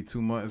 maybe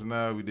 2 months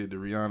now, we did the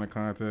Rihanna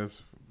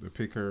contest to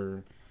pick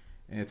her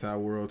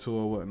anti-world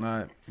tour or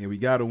whatnot. And we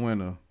got a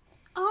winner.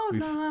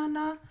 Oh,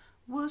 no.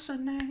 What's her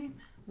name?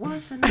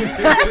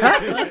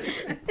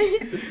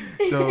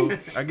 So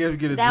I guess we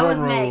get a that drum was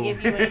roll. Meg,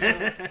 if you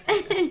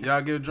ain't know.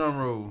 Y'all get a drum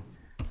roll.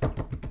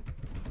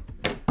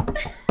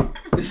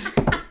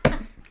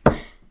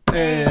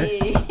 And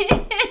Hey.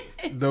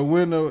 the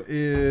winner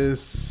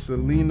is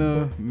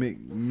Selena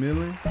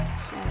McMillan.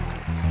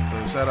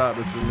 So shout out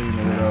to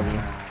Selena,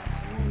 whatever.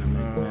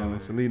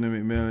 Selena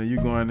McMillan, you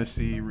going to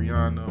see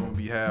Rihanna on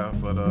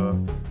behalf of the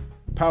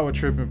Power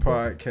Tripping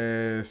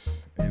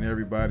Podcast and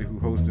everybody who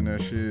hosting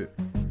that shit.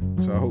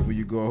 So I hope when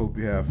you go, I hope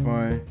you have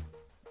fun.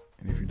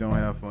 And if you don't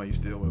have fun, you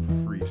still went for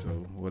free, so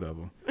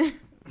whatever.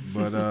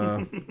 But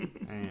Ain't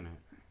it?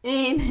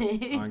 Ain't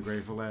it?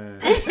 Ungrateful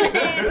ass. What's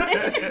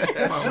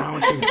wrong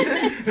with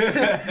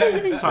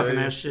you? Talking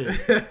that shit.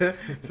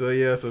 So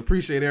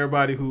appreciate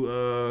everybody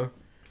who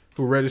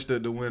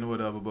registered to win or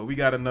whatever. But we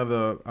got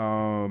another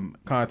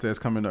contest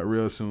coming up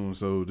real soon,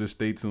 so just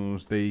stay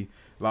tuned, stay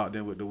locked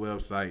in with the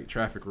website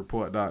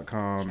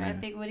trafficreport.com.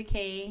 Traffic with a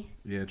K.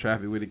 Yeah,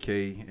 Traffic with a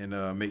K,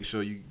 and make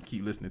sure you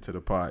keep listening to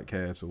the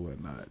podcast or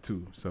whatnot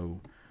too.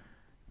 So,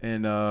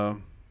 and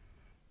the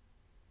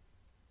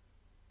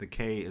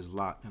K is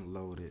locked and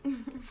loaded,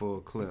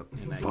 full clip.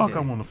 In that fuck, K.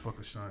 I want to fuck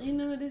Ashanti. You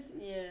know this?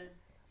 Yeah.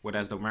 What,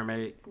 that's the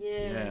mermaid?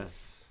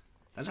 Yes.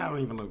 That don't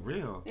even look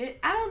real.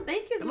 I don't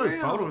think it's It look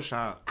real.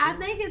 Photoshop. I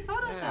think it's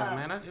Photoshop. Yeah,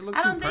 man, it looks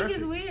I don't too think perfect.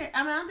 it's weird.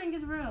 I mean, I don't think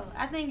it's real.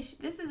 I think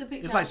this is a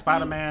picture. It's like I've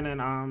Spider-Man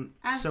and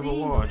I've Civil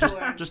seen War.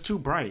 before. Just too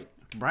bright.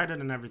 Brighter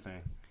than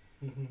everything.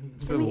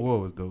 Civil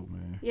War was dope,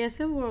 man. Yeah,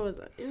 Civil War was.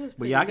 It was.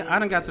 But yeah, I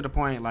done got to the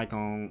point like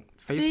on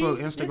Facebook, See, this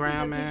is the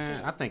Instagram, man.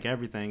 picture. I think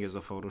everything is a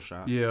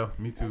Photoshop. Yeah,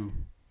 me too.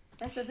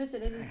 That's the picture.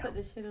 They just put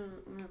the shit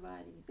on her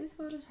body. This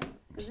Photoshop.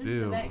 'Cause this is the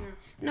Still. background.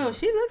 No,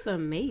 she looks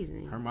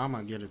amazing. Her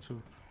mama get it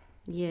too.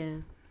 Yeah.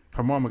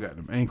 Her mama got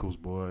them ankles,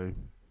 boy.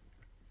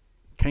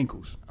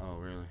 Cankles. Oh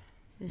really?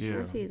 And Yeah.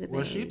 Shanti is a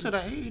Well, babe. she to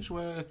the age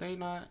where if they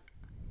not,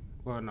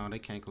 well, no, they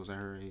cankles at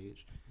her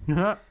age.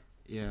 Yeah.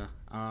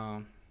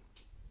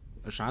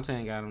 Ashanti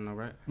ain't got them, no,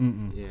 right?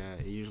 Mm-mm. Yeah,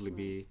 it usually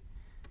be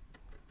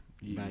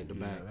back to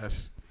back.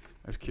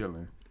 That's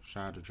killing.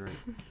 Shout out to Drake.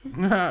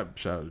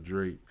 Shout out to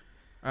Drake.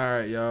 All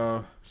right,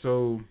 y'all.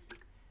 So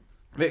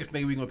next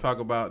thing we gonna talk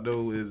about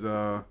though is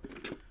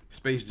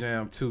Space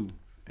Jam 2,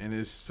 and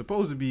it's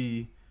supposed to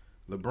be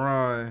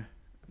LeBron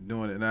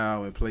doing it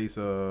now in place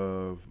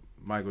of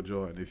Michael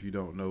Jordan. If you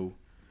don't know,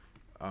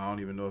 I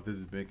don't even know if this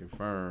has been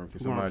confirmed.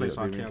 Who wanna play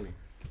R. Kelly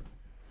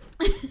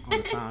on the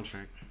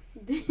soundtrack?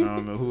 I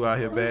don't know who out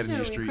here bad in the Should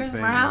we, street Chris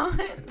saying Brown?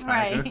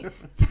 Right.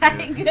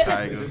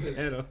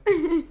 Tiger.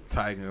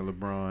 Tiger and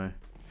LeBron.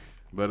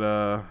 But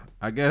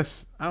I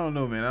guess I don't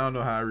know, man. I don't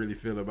know how I really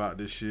feel about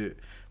this shit.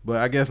 But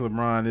I guess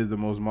LeBron is the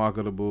most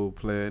marketable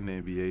player in the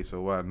NBA,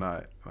 so why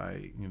not?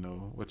 Like, you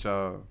know, what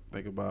y'all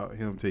think about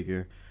him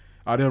taking,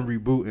 or them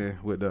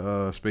rebooting with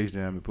the Space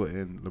Jam and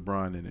putting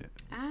LeBron in it?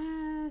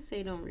 I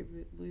say don't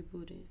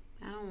reboot it.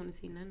 I don't want to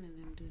see none of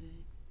them do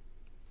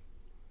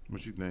that.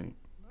 What you think?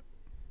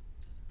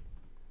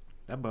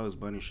 That Bugs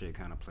Bunny shit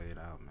kind of played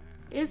out, man.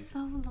 It's so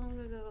long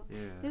ago. Yeah.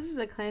 This is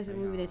a classic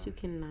movie that you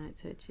cannot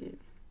touch it.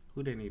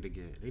 Who they need to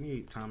get? They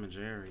need Tom and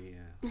Jerry.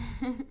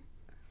 Yeah.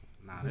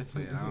 Nah, they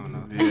play. I don't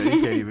know. Yeah, you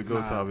can't even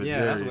go Tom and yeah,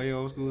 Jerry. that's way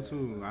old school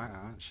too.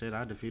 I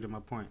defeated my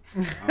point.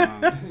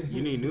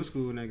 You need new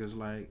school niggas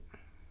like.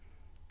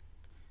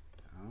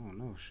 I don't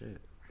know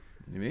shit.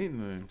 It ain't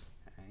nothing.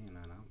 Ain't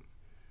none.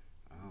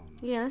 I don't know.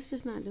 Yeah, let's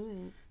just not do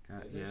it.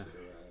 God, yeah.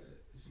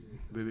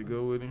 Did it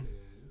go with him?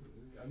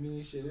 I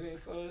mean, shit, it ain't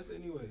for us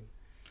anyway.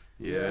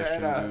 Yeah,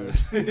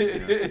 that's true.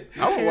 Yeah.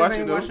 I would watch it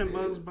ain't though. watching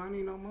Bugs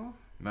Bunny no more.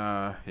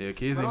 Nah, yeah,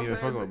 kids ain't even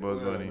fucking with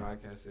Bugs Bunny. No, I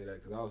can't say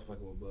that because I was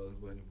fucking with Bugs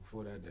Bunny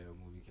before that damn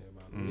movie came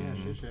out. Yeah,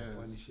 Some shit.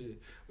 funny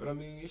shit. But I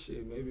mean,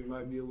 shit, maybe it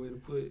might be a way to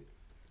put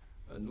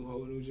a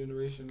whole new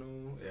generation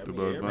on. Yeah, The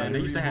Bugs Bunny. Man, they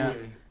used to have,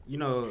 you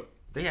know,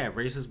 they had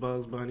racist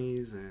Bugs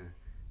Bunnies, and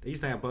they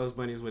used to have Bugs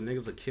Bunnies where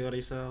niggas would kill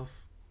themselves,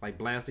 like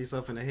blast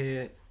themselves in the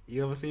head.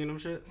 You ever seen them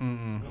shits?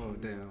 Mm-mm. Oh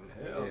damn!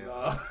 Hell Yeah.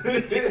 no.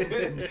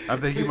 I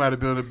think you might have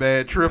been on a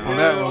bad trip on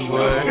that one,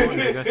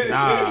 boy.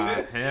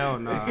 Nah, hell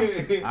nah.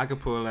 I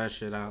could pull that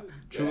shit out.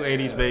 True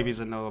 80s babies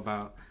will know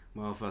about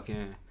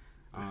motherfucking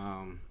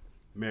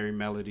Merry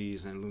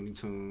Melodies and Looney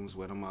Tunes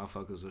where the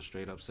motherfuckers will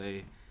straight up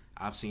say,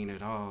 I've seen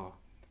it all.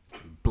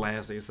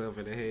 Blast themselves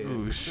in the head.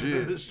 Oh,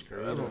 shit. That's That's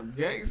crazy. some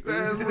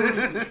gangsters.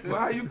 Well,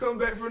 how you come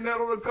back from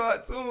that on a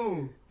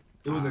cartoon?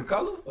 It was in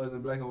color or was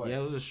it black and white? Yeah,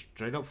 it was a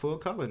straight up full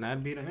color, and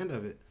that'd be the end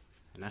of it.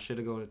 And that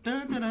shit'd go to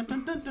dun, dun, dun,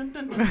 dun, dun, dun,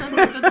 dun, dun,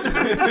 dun, dun,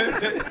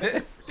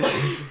 dun.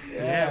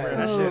 Yeah, bro,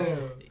 that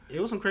shit. It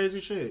was some crazy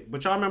shit.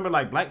 But y'all remember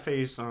like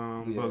blackface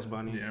Bugs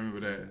Bunny? Yeah, I remember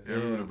that. I Yeah,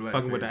 remember the black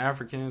fucking face. with the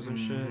Africans and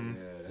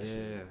Mhm.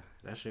 shit.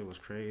 That shit was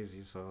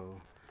crazy.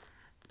 So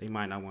they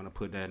might not want to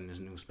put that in this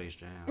new Space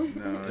Jam. No,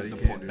 that's they the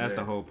can't point. do That's that.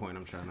 the whole point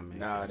I'm trying to make.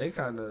 Nah, they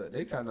kind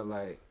of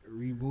like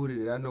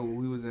rebooted it. I know when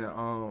we was in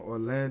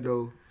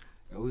Orlando,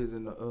 and we was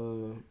in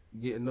the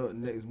getting up the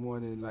next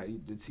morning, like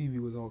the TV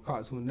was on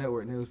Cartoon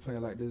Network, and they was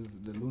playing like this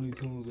the Looney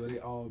Tunes where they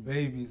all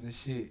babies and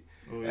shit.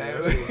 Oh,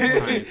 yeah, that shit was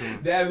funny, too.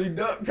 Daffy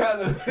Duck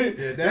kind of,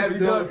 Daffy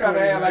Duck kind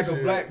of had like a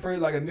black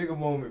person, like a nigga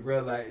moment,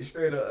 bro. Like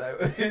straight up,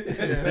 like Yeah,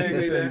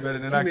 saying better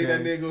than I made that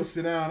can. nigga go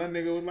sit down. That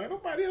nigga was like,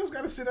 nobody else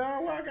gotta sit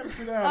down. Why I gotta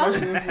sit down? That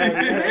shit was funny. I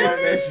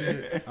like that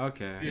shit.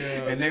 Okay.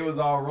 Yeah. And they was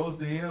all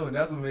roasting him, and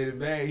that's what made it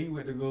bad. He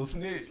went to go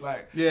snitch,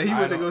 like Yeah, he I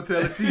went to don't- go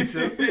tell the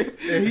teacher.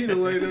 And he the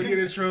one that get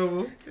in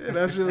trouble. Yeah,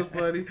 that shit was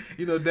funny.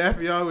 You know,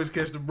 Daffy always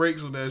catch the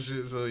breaks on that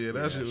shit. So yeah,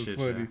 that shit was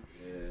funny.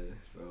 Yeah,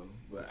 so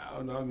but I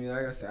don't know. I mean,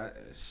 like I said,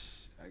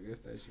 I guess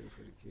that shit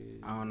for the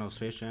kids. I don't know,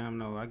 Space Jam.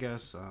 No, I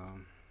guess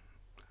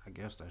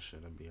that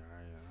shit'll be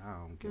alright. I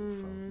don't give a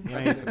fuck.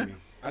 It ain't for me.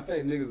 I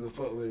think niggas will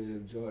fuck with it and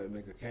enjoy it,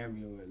 make a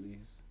cameo at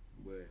least.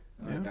 But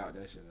I Yeah. doubt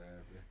that shit will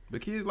happen.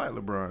 But kids like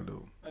LeBron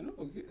though. I know.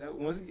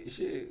 Once he get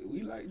shit,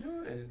 we like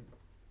Jordan.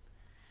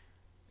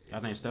 I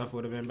think Steph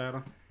would have been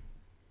better.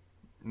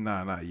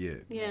 Nah, not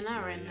yet. Yeah,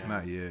 not right now.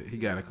 Not yet. He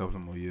got a couple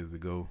more years to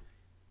go.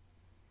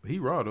 He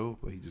raw though,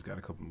 but he just got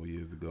a couple more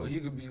years to go. Well, he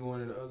could be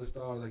one of the other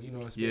stars, like you know,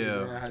 Space Yeah,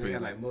 Jam, how they Space-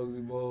 had like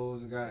Muggsy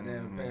Bowles and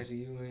goddamn Mhm. Patrick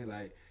Ewing.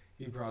 Like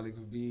he probably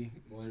could be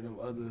one of them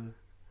other,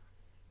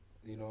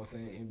 you know what I'm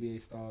saying, NBA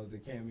stars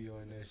that cameo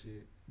in that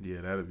shit. Yeah,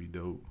 that'd be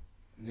dope.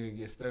 Nigga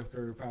get Steph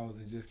Curry powers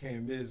and just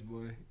can't miss,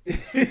 boy. You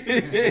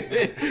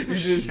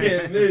just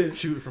can't miss.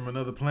 Shoot from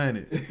another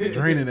planet,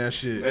 draining that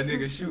shit. That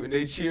nigga shooting,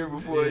 they cheer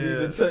before he Yeah.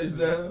 the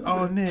touchdown.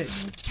 Oh, Nick.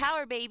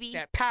 Power, baby.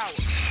 That power.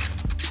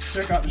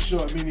 Check out the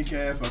short mini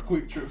cast or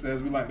quick trips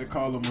as we like to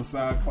call them on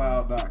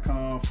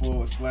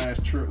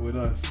SoundCloud.com/trip with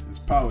us. It's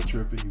power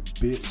tripping, you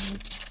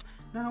bitch.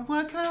 Now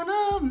what kind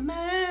of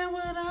man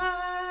would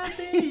I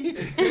be?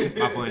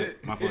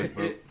 my voice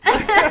broke.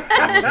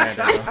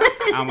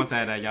 I almost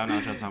had that. Y'all know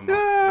what I'm talking about.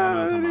 Y'all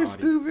know what I'm talking about.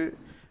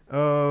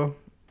 Stupid.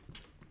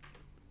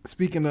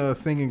 Speaking of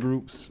singing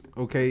groups,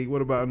 okay,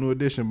 what about New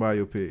Edition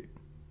biopic?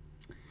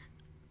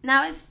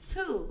 Now it's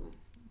two.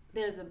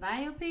 There's a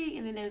biopic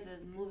and then there's a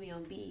movie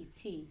on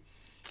BET.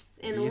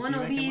 And the BET one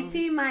on making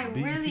BET might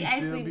BET really still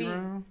actually be be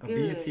around? A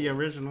good. BET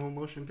original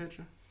motion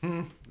picture.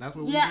 That's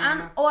what we Yeah,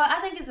 doing now? I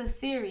think it's a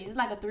series. It's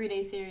like a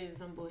 3-day series or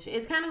some bullshit.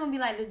 It's kind of gonna be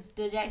like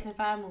the Jackson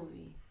 5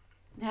 movie.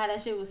 How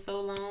that shit was so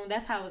long.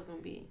 That's how it's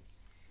gonna be.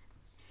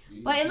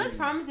 But it looks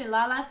promising.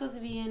 Lala's supposed to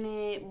be in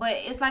it, but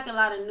it's like a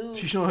lot of new.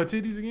 She showing her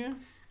titties again?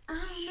 I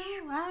don't know.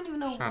 I don't even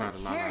know Shout out what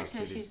to Lala's character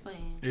titties. she's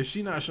playing. If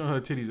she not showing her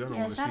titties, I don't Yeah,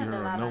 want to see shout out her to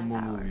in Lala no more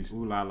Power. movies.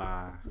 Ooh la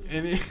la.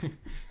 In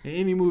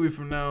any movie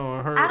from now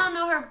on, her. I don't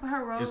know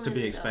her role. It's to in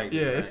be it, though. expected.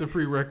 Yeah, it's a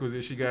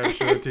prerequisite. She got to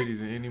show her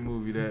titties in any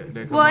movie that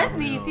comes Well, out it's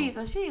from now BET, on.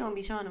 so she ain't gonna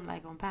be showing them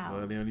like on Power.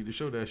 Well, they don't need to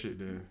show that shit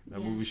then. That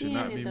Yeah, movie she should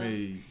not in it, be though.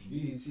 made.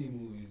 BET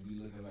movies be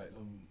looking like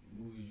them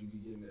movies you be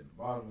getting at the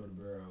bottom of the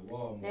barrel at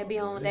Walmart. That be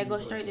bro. on. They That be go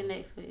put straight to some-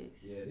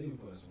 Netflix. Yeah, they be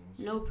putting some.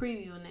 No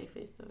preview on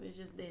Netflix though. It's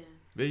just there.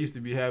 They used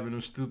to be having them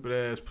stupid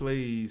ass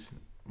plays.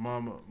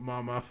 Mama,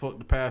 I fucked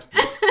the pastor.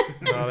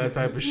 And all that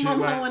type of shit.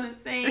 Mama like, wanna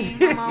sing.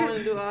 Mama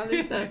wanna do all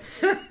this stuff.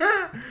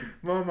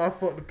 Mama, I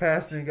fucked the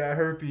pastor and got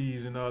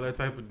herpes and all that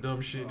type of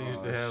dumb shit they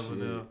used to have on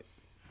there.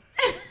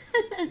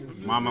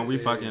 Mama, we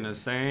fucking the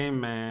same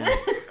man.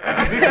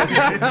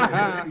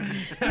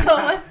 So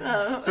what's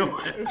up?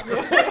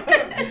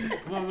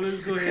 Mama, let's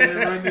go ahead and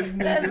run this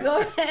Let's nigga.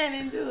 go ahead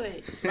and do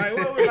it. Like,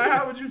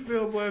 how would you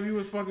feel, boy, if you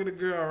was fucking a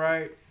girl,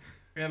 right?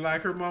 And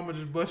like her mama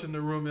just bust in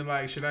the room and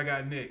like, shit, I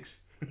got nicks.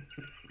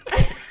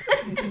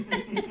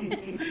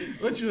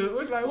 What would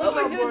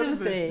you do,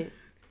 say?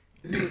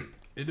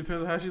 It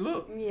depends on how she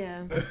look.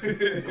 Yeah.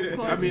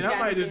 I mean, I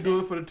might just do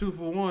it for the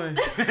 2-for-1.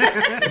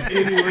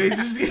 Anyway,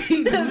 just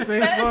say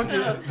fuck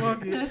it.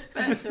 Fuck The it.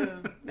 special.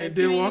 And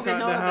then walk out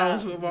the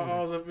house with my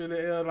arms up in the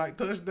air like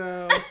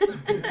touchdown.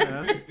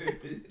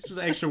 Just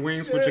extra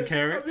wings with your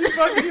carrots.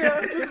 Fuck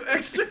yeah, just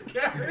extra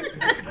carrots.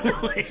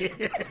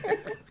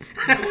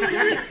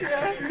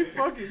 Yeah,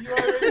 fuck it. You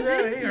already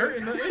there. It ain't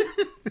hurting nothing.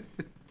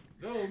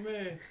 Oh,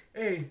 man.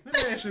 Hey, let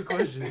me ask you a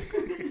question.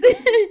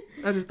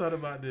 I just thought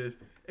about this.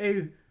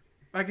 Hey,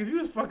 like if you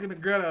was fucking a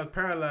girl that was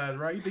paralyzed,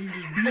 right? You think you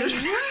just beat her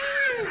shit?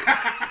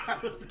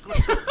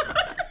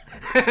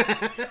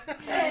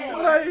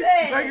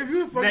 like if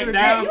you was fucking a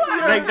Neck girl.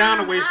 down, neck down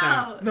or waist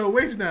down? No,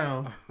 waist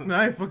down. No,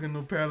 I ain't fucking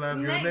no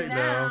paralyzed girl neck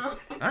down.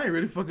 I ain't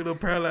really fucking no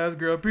paralyzed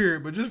girl,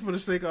 period. But just for the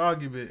sake of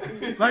argument.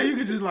 Like you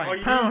could just like Oh,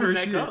 you pound her use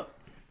the shit. neck up?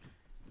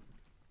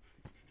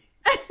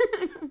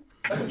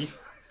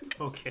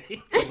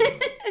 Okay.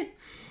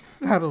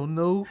 I don't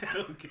know.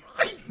 Okay.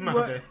 My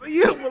But, bad.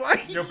 yeah, but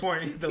like, Your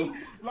point, though.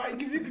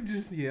 like if you could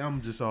just, yeah,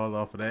 I'm just all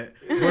off of that.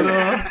 But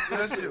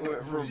That shit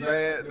went from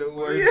bad to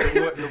worse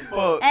to what the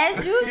fuck.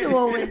 As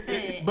usual, we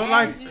said. But As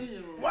like,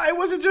 usual. why it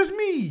wasn't just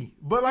me?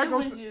 But like It I'm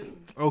was saying, you.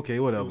 Okay,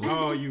 whatever.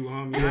 Oh, you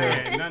homie. I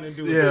had nothing to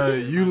do with Yeah,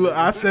 it.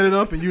 I set it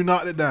up and you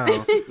knocked it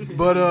down.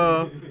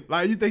 But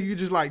like, you think you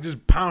could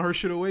just pound her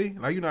shit away?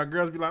 Like, you know, how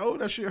girls be like, oh,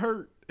 that shit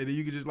hurt, and then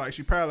you could just like,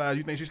 she paralyzed.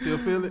 You think she still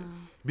feel it?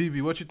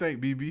 BB, what you think,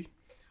 BB?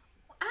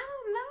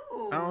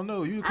 I don't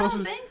know. You the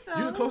closest. I don't think so.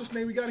 You the closest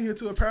thing we got here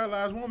to a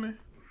paralyzed woman.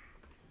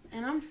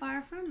 And I'm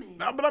far from it.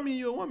 Nah, but I mean,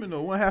 you're a woman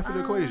though. One half of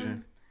the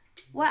equation.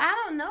 Well, I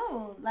don't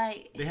know.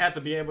 Like, They have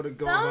to be able to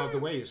go above the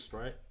waist,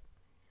 right?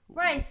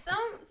 right?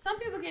 Some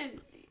people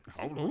can.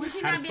 Would she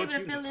How not the be able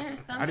fuck to feel in her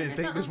stomach? I didn't or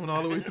think this something? one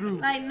all the way through.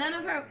 Like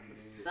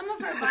some of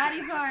her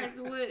body parts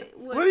would.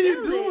 What are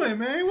you feel doing, it.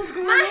 man? What's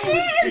going My on? hand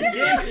is in the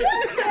I'm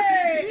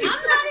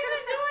not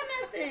even doing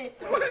nothing.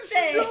 What is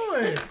she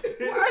doing?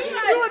 Why is she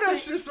doing that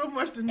shit so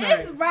much tonight?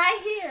 It's right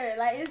here.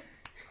 Like it's.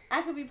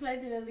 I could be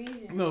pledging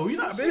allegiance. No, you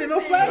not been in no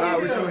flag. Nah,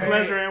 with your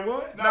Pleasure and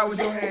what? Not with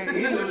your hand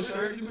in your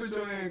shirt. You put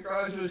your hand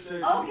across your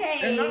shirt. Okay.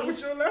 And not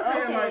with your left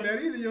hand like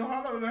that either. Yo,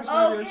 hollow that shit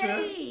on your chest.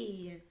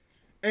 Okay.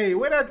 Hey,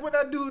 what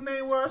that dude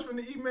name was from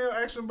the email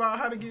asking about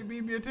how to get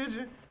BB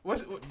attention?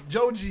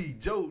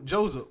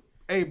 Joseph.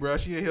 Hey, bro,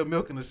 she in here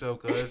milking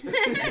herself, cuz. You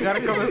gotta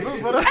come in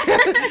for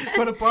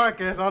the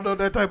podcast. I don't know if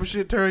that type of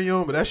shit turn you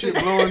on, but that shit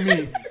blowing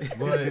me.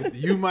 But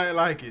you might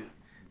like it.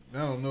 I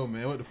don't know,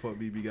 man. What the fuck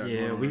BB got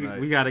going on tonight?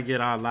 we got to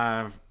get our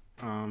live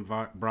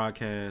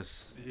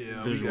broadcast we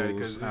got it, visuals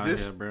 'cause out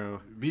this- here,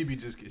 bro.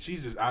 BB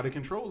she's just out of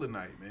control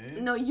tonight,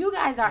 man. No, you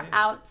guys are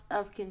out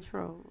of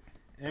control.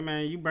 Hey,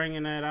 man, you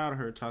bringing that out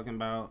her talking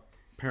about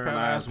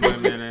paralyzed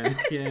Paralyzed women and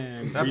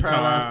That retards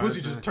paralyzed pussy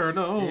and- just turned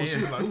her on. Yeah. She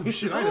was like, oh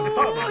shit, I never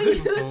thought Oh, about this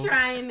you before.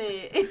 trying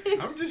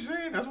it? I'm just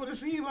saying, that's what it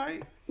seemed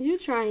like. You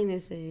trying to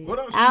say? What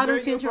up, Out of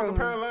CJ? You a control. fucking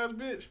paralyzed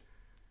bitch?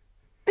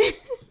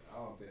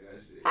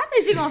 I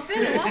think she gonna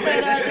feel it one way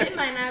or the other.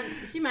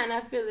 She might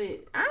not feel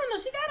it. I don't know.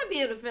 She gotta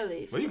be able to feel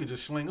it. Well, you can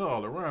just sling her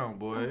all around,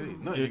 boy.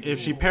 Ain't nothing you If can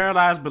she do.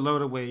 paralyzed below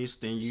the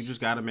waist, then you just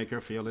got to make her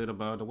feel it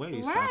above the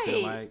waist. Right. I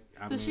feel like,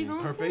 So she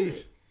gonna her feel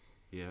face.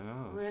 it. yeah.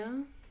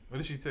 Well, What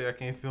did she say? I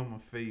can't feel my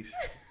face.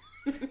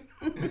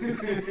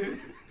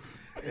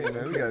 Hey,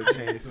 man, we gotta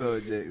change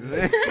subjects.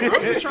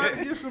 I'm just trying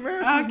to get some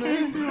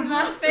answers, man.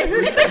 my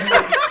face.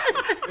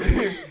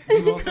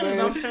 You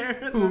gonna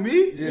smash? Who,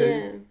 me?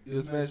 Yeah.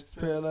 You smash this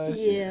paralyzed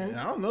shit?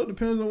 Yeah. I don't know.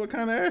 Depends on what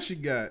kind of ass she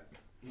got.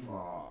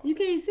 You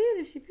can't see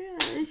it if she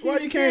paralyzed. Why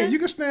you can't? You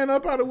can stand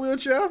up out of a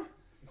wheelchair.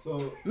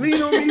 So,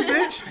 Lean on me,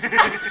 bitch.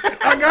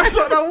 I got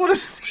something I want to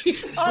see.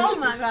 Oh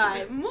my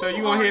God. Move So you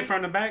gonna on. hit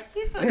from the back?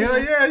 He's so Hell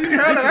yeah, you know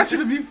that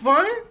should be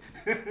fun.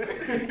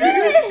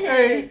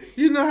 Hey,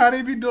 you know how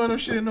they be doing them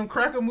shit in them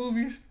cracker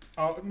movies?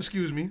 Oh,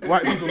 excuse me,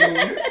 white people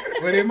movies,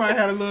 where they might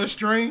have a little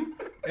string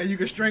and you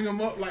can string them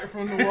up like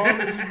from the wall.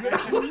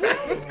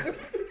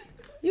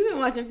 You've been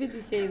watching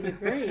 50 Shades of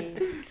Grey.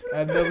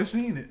 I've never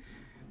seen it.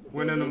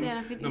 One of do them, that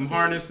on 50 them Shades.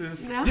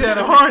 harnesses. No. Yeah,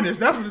 the harness.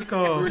 That's what it's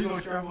called. where you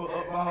gonna travel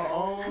up by her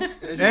arms?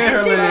 And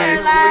her She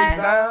legs. paralyzed.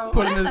 Down?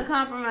 Put That's in a the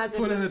compromising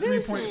put in the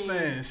position. 3-point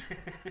stance.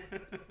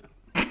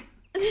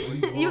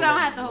 You gonna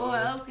have to hold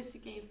her up because she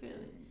can't feel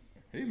it.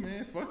 Hey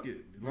man, fuck it.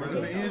 Learn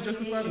the ends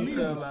justify the She means.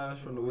 paralyzed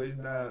from the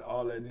waist down,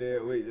 all that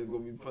dead weight is gonna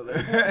be pulling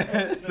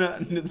her. Not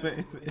in this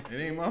man. It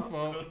ain't my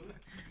fault.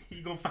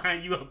 He gonna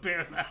find you a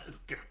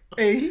paralyzed girl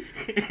Hey,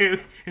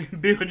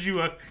 and build you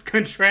a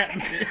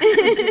contraption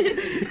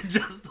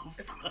just to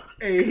fuck.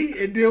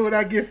 hey, and then when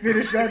I get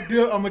finished,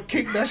 I'ma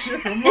kick that shit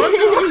from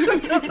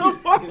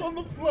under on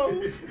the floor.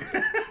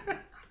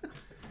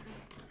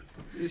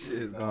 This shit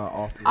is gone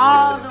off the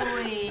All rails. the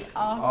way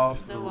off,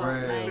 Off the the wall.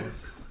 Like,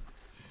 rails.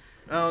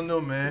 I don't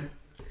know, man.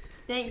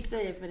 thanks,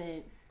 Sid, for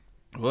that.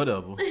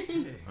 Whatever.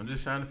 I'm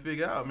just trying to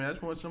figure out, man. I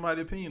just want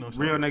somebody's opinion on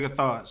something. Real nigga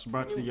thoughts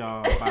brought to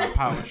y'all by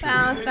Power Trip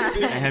Pound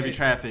sign. and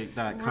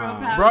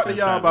HeavyTraffic.com. Real Brought to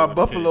y'all by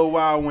Buffalo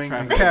Wild Wings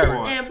and Traffic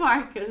Carrots And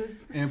Parker's.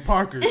 and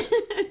Parker's.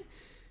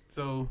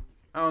 So,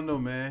 I don't know,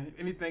 man.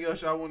 Anything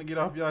else y'all want to get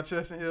off y'all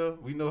chest in here?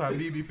 We know how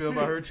BB feel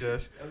about her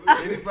chest.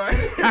 Anybody?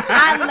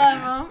 I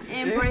love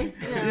them. Embrace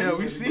them. Yeah,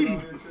 we see.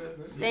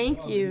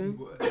 Thank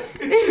you.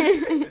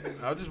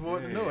 I just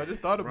wanted to know. I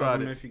just thought Rub about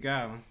them it. if you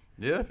got them.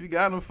 Yeah, if you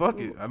got them, fuck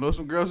it. I know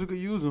some girls who could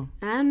use them.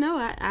 I know.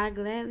 I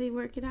gladly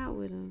work it out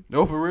with them.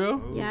 No, for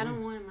real? Yeah, I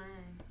don't want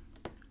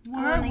mine.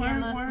 I want to get a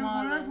little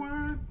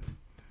smaller.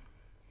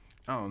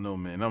 I don't know,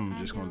 man. I'm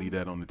just going to leave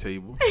that on the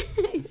table.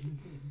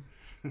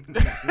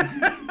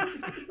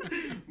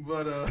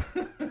 But,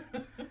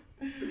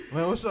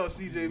 man, what's up,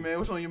 CJ, man?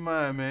 What's on your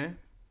mind, man?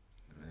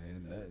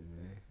 Man, nothing,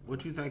 man.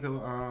 What you think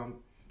of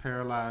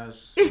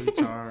paralyzed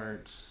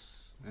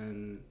retards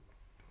and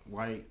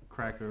white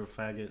cracker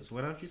faggots?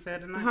 What else you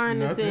said tonight?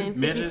 Harnessing 50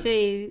 Midgets?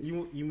 Shades.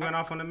 You went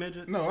off on the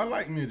midgets? No, I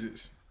like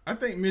midgets. I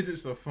think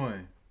midgets are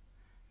fun.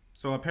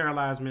 So a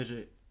paralyzed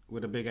midget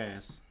with a big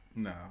ass.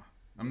 Nah,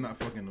 I'm not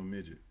fucking no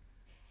midget.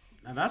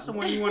 Now that's the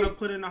one you want to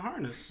put in the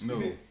harness.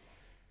 No.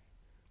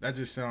 That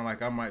just sounds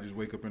like I might just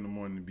wake up in the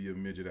morning and be a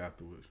midget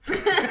afterwards.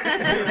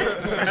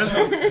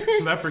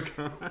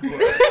 Leprechaun.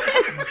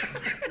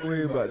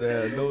 We ain't about to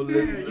have no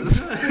listeners.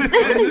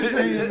 I'm just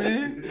saying,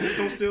 man. Just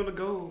don't steal the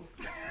gold.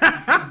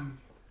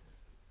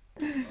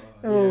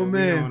 Oh, We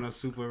man. on a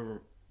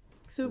super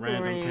Super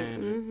random rant.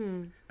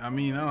 tangent. I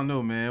mean, I don't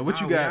know, man. What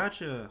you We got? out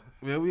here.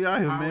 Well, we out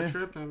here, Power man.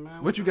 tripping,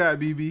 man. What you got,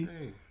 BB?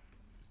 Hey,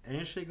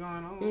 ain't shit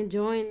going on.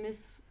 Enjoying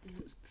this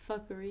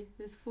fuckery,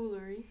 this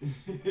foolery.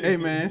 Hey,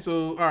 man.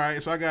 So, all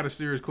right. So I got a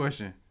serious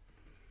question.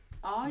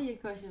 All your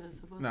questions are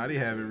supposed to Nah, be they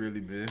haven't really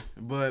been.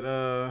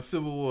 But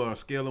Civil War,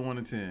 scale of 1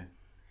 to 10.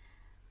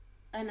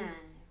 a 9.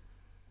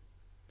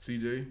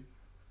 CJ,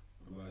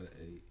 About an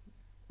 8.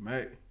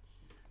 Mac.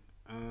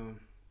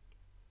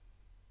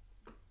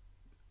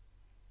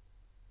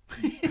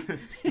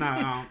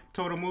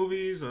 Total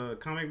movies,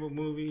 comic book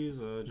movies,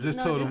 Just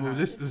No, total just- movie,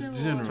 just Civil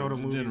general, War. total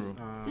movies. general.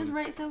 Just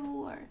rate Civil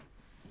War.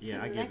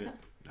 Yeah, I Is give that it.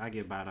 I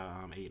give about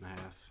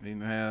 8.5.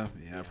 8.5.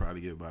 Yeah, I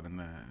probably get about a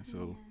 9.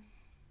 So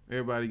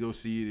everybody go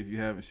see it if you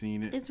haven't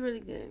seen it. It's really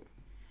good.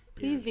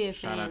 Please be a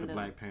Shout fan out to though.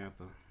 Black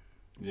Panther.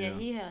 Yeah,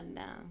 he held it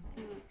down.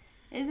 He was.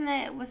 Isn't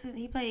that what's his?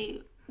 He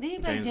played. Did he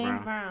play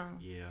James Brown?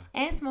 Yeah.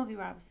 And Smokey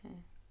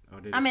Robinson. Oh,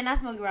 did I mean, not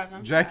Smokey Robinson.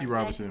 I'm Jackie sorry,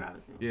 Robinson. Jackie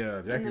Robinson. Yeah,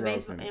 In Jackie the Robinson.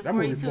 basement, and That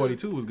movie 42.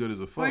 42 was good as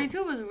a fuck.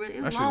 42 was really. It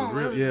That was shit long. was It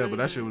real. was Yeah, really but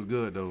that good. shit was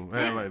good though. I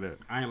ain't like that.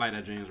 I ain't like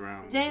that James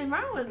Brown. James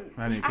Brown was.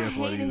 I didn't care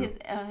for it hated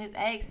either. his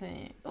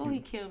accent. Oh, he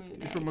killed me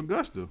with He's that. from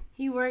Augusta.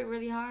 He worked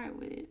really hard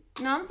with it.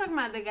 No, I'm talking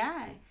about the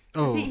guy.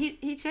 Oh.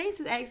 He changed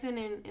his accent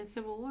in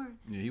Civil War.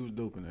 Yeah, he was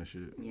dope in that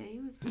shit. Yeah, he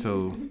was.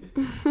 So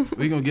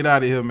we gonna get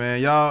out of here, man.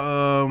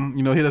 Y'all,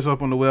 hit us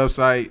up on the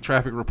website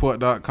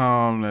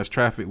trafficreport.com. That's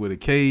traffic with a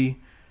K.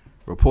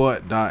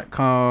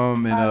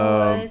 Report.com and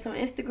Follow us on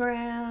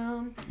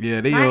Instagram.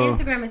 yeah, they My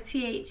Instagram is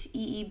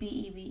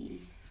TheeBeebe.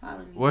 Follow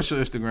me. What's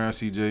your Instagram,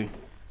 CJ?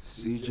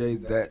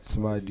 CJ, that's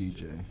my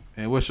DJ.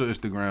 And what's your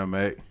Instagram,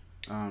 Mac?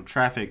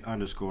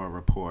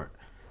 Traffic_report. All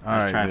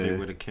right, traffic man.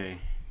 with a K.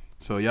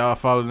 So y'all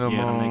follow them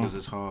Yeah, on. them niggas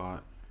is hard.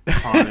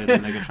 Harder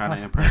than a nigga trying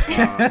to impress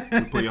God.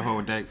 You pull your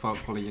whole deck, fuck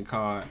pulling your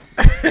card.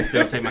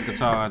 Still take my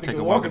guitar and take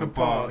a walk in the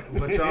park.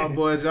 But y'all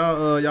boys,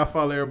 y'all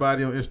follow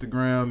everybody on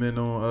Instagram and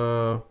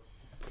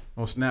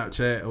on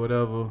Snapchat or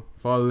whatever.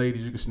 For all the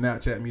ladies, you can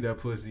Snapchat me that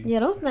pussy. Yeah,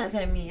 don't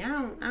Snapchat me. I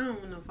don't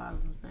want no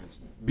followers on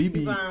Snapchat. BB.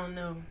 People I don't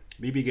know.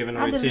 BB giving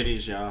away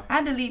titties, y'all.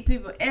 I delete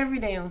people every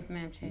day on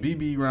Snapchat.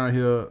 BB around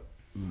here.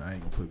 I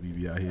ain't gonna put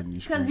BB out here in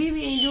these Because streets.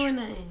 BB ain't doing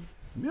nothing.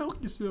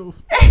 Milk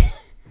yourself.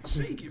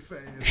 Shake it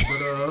fast.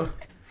 But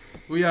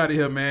we out of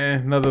here,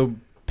 man. Another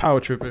power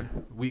tripping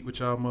week with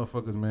y'all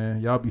motherfuckers,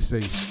 man. Y'all be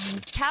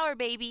safe. Power,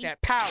 baby.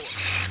 That power.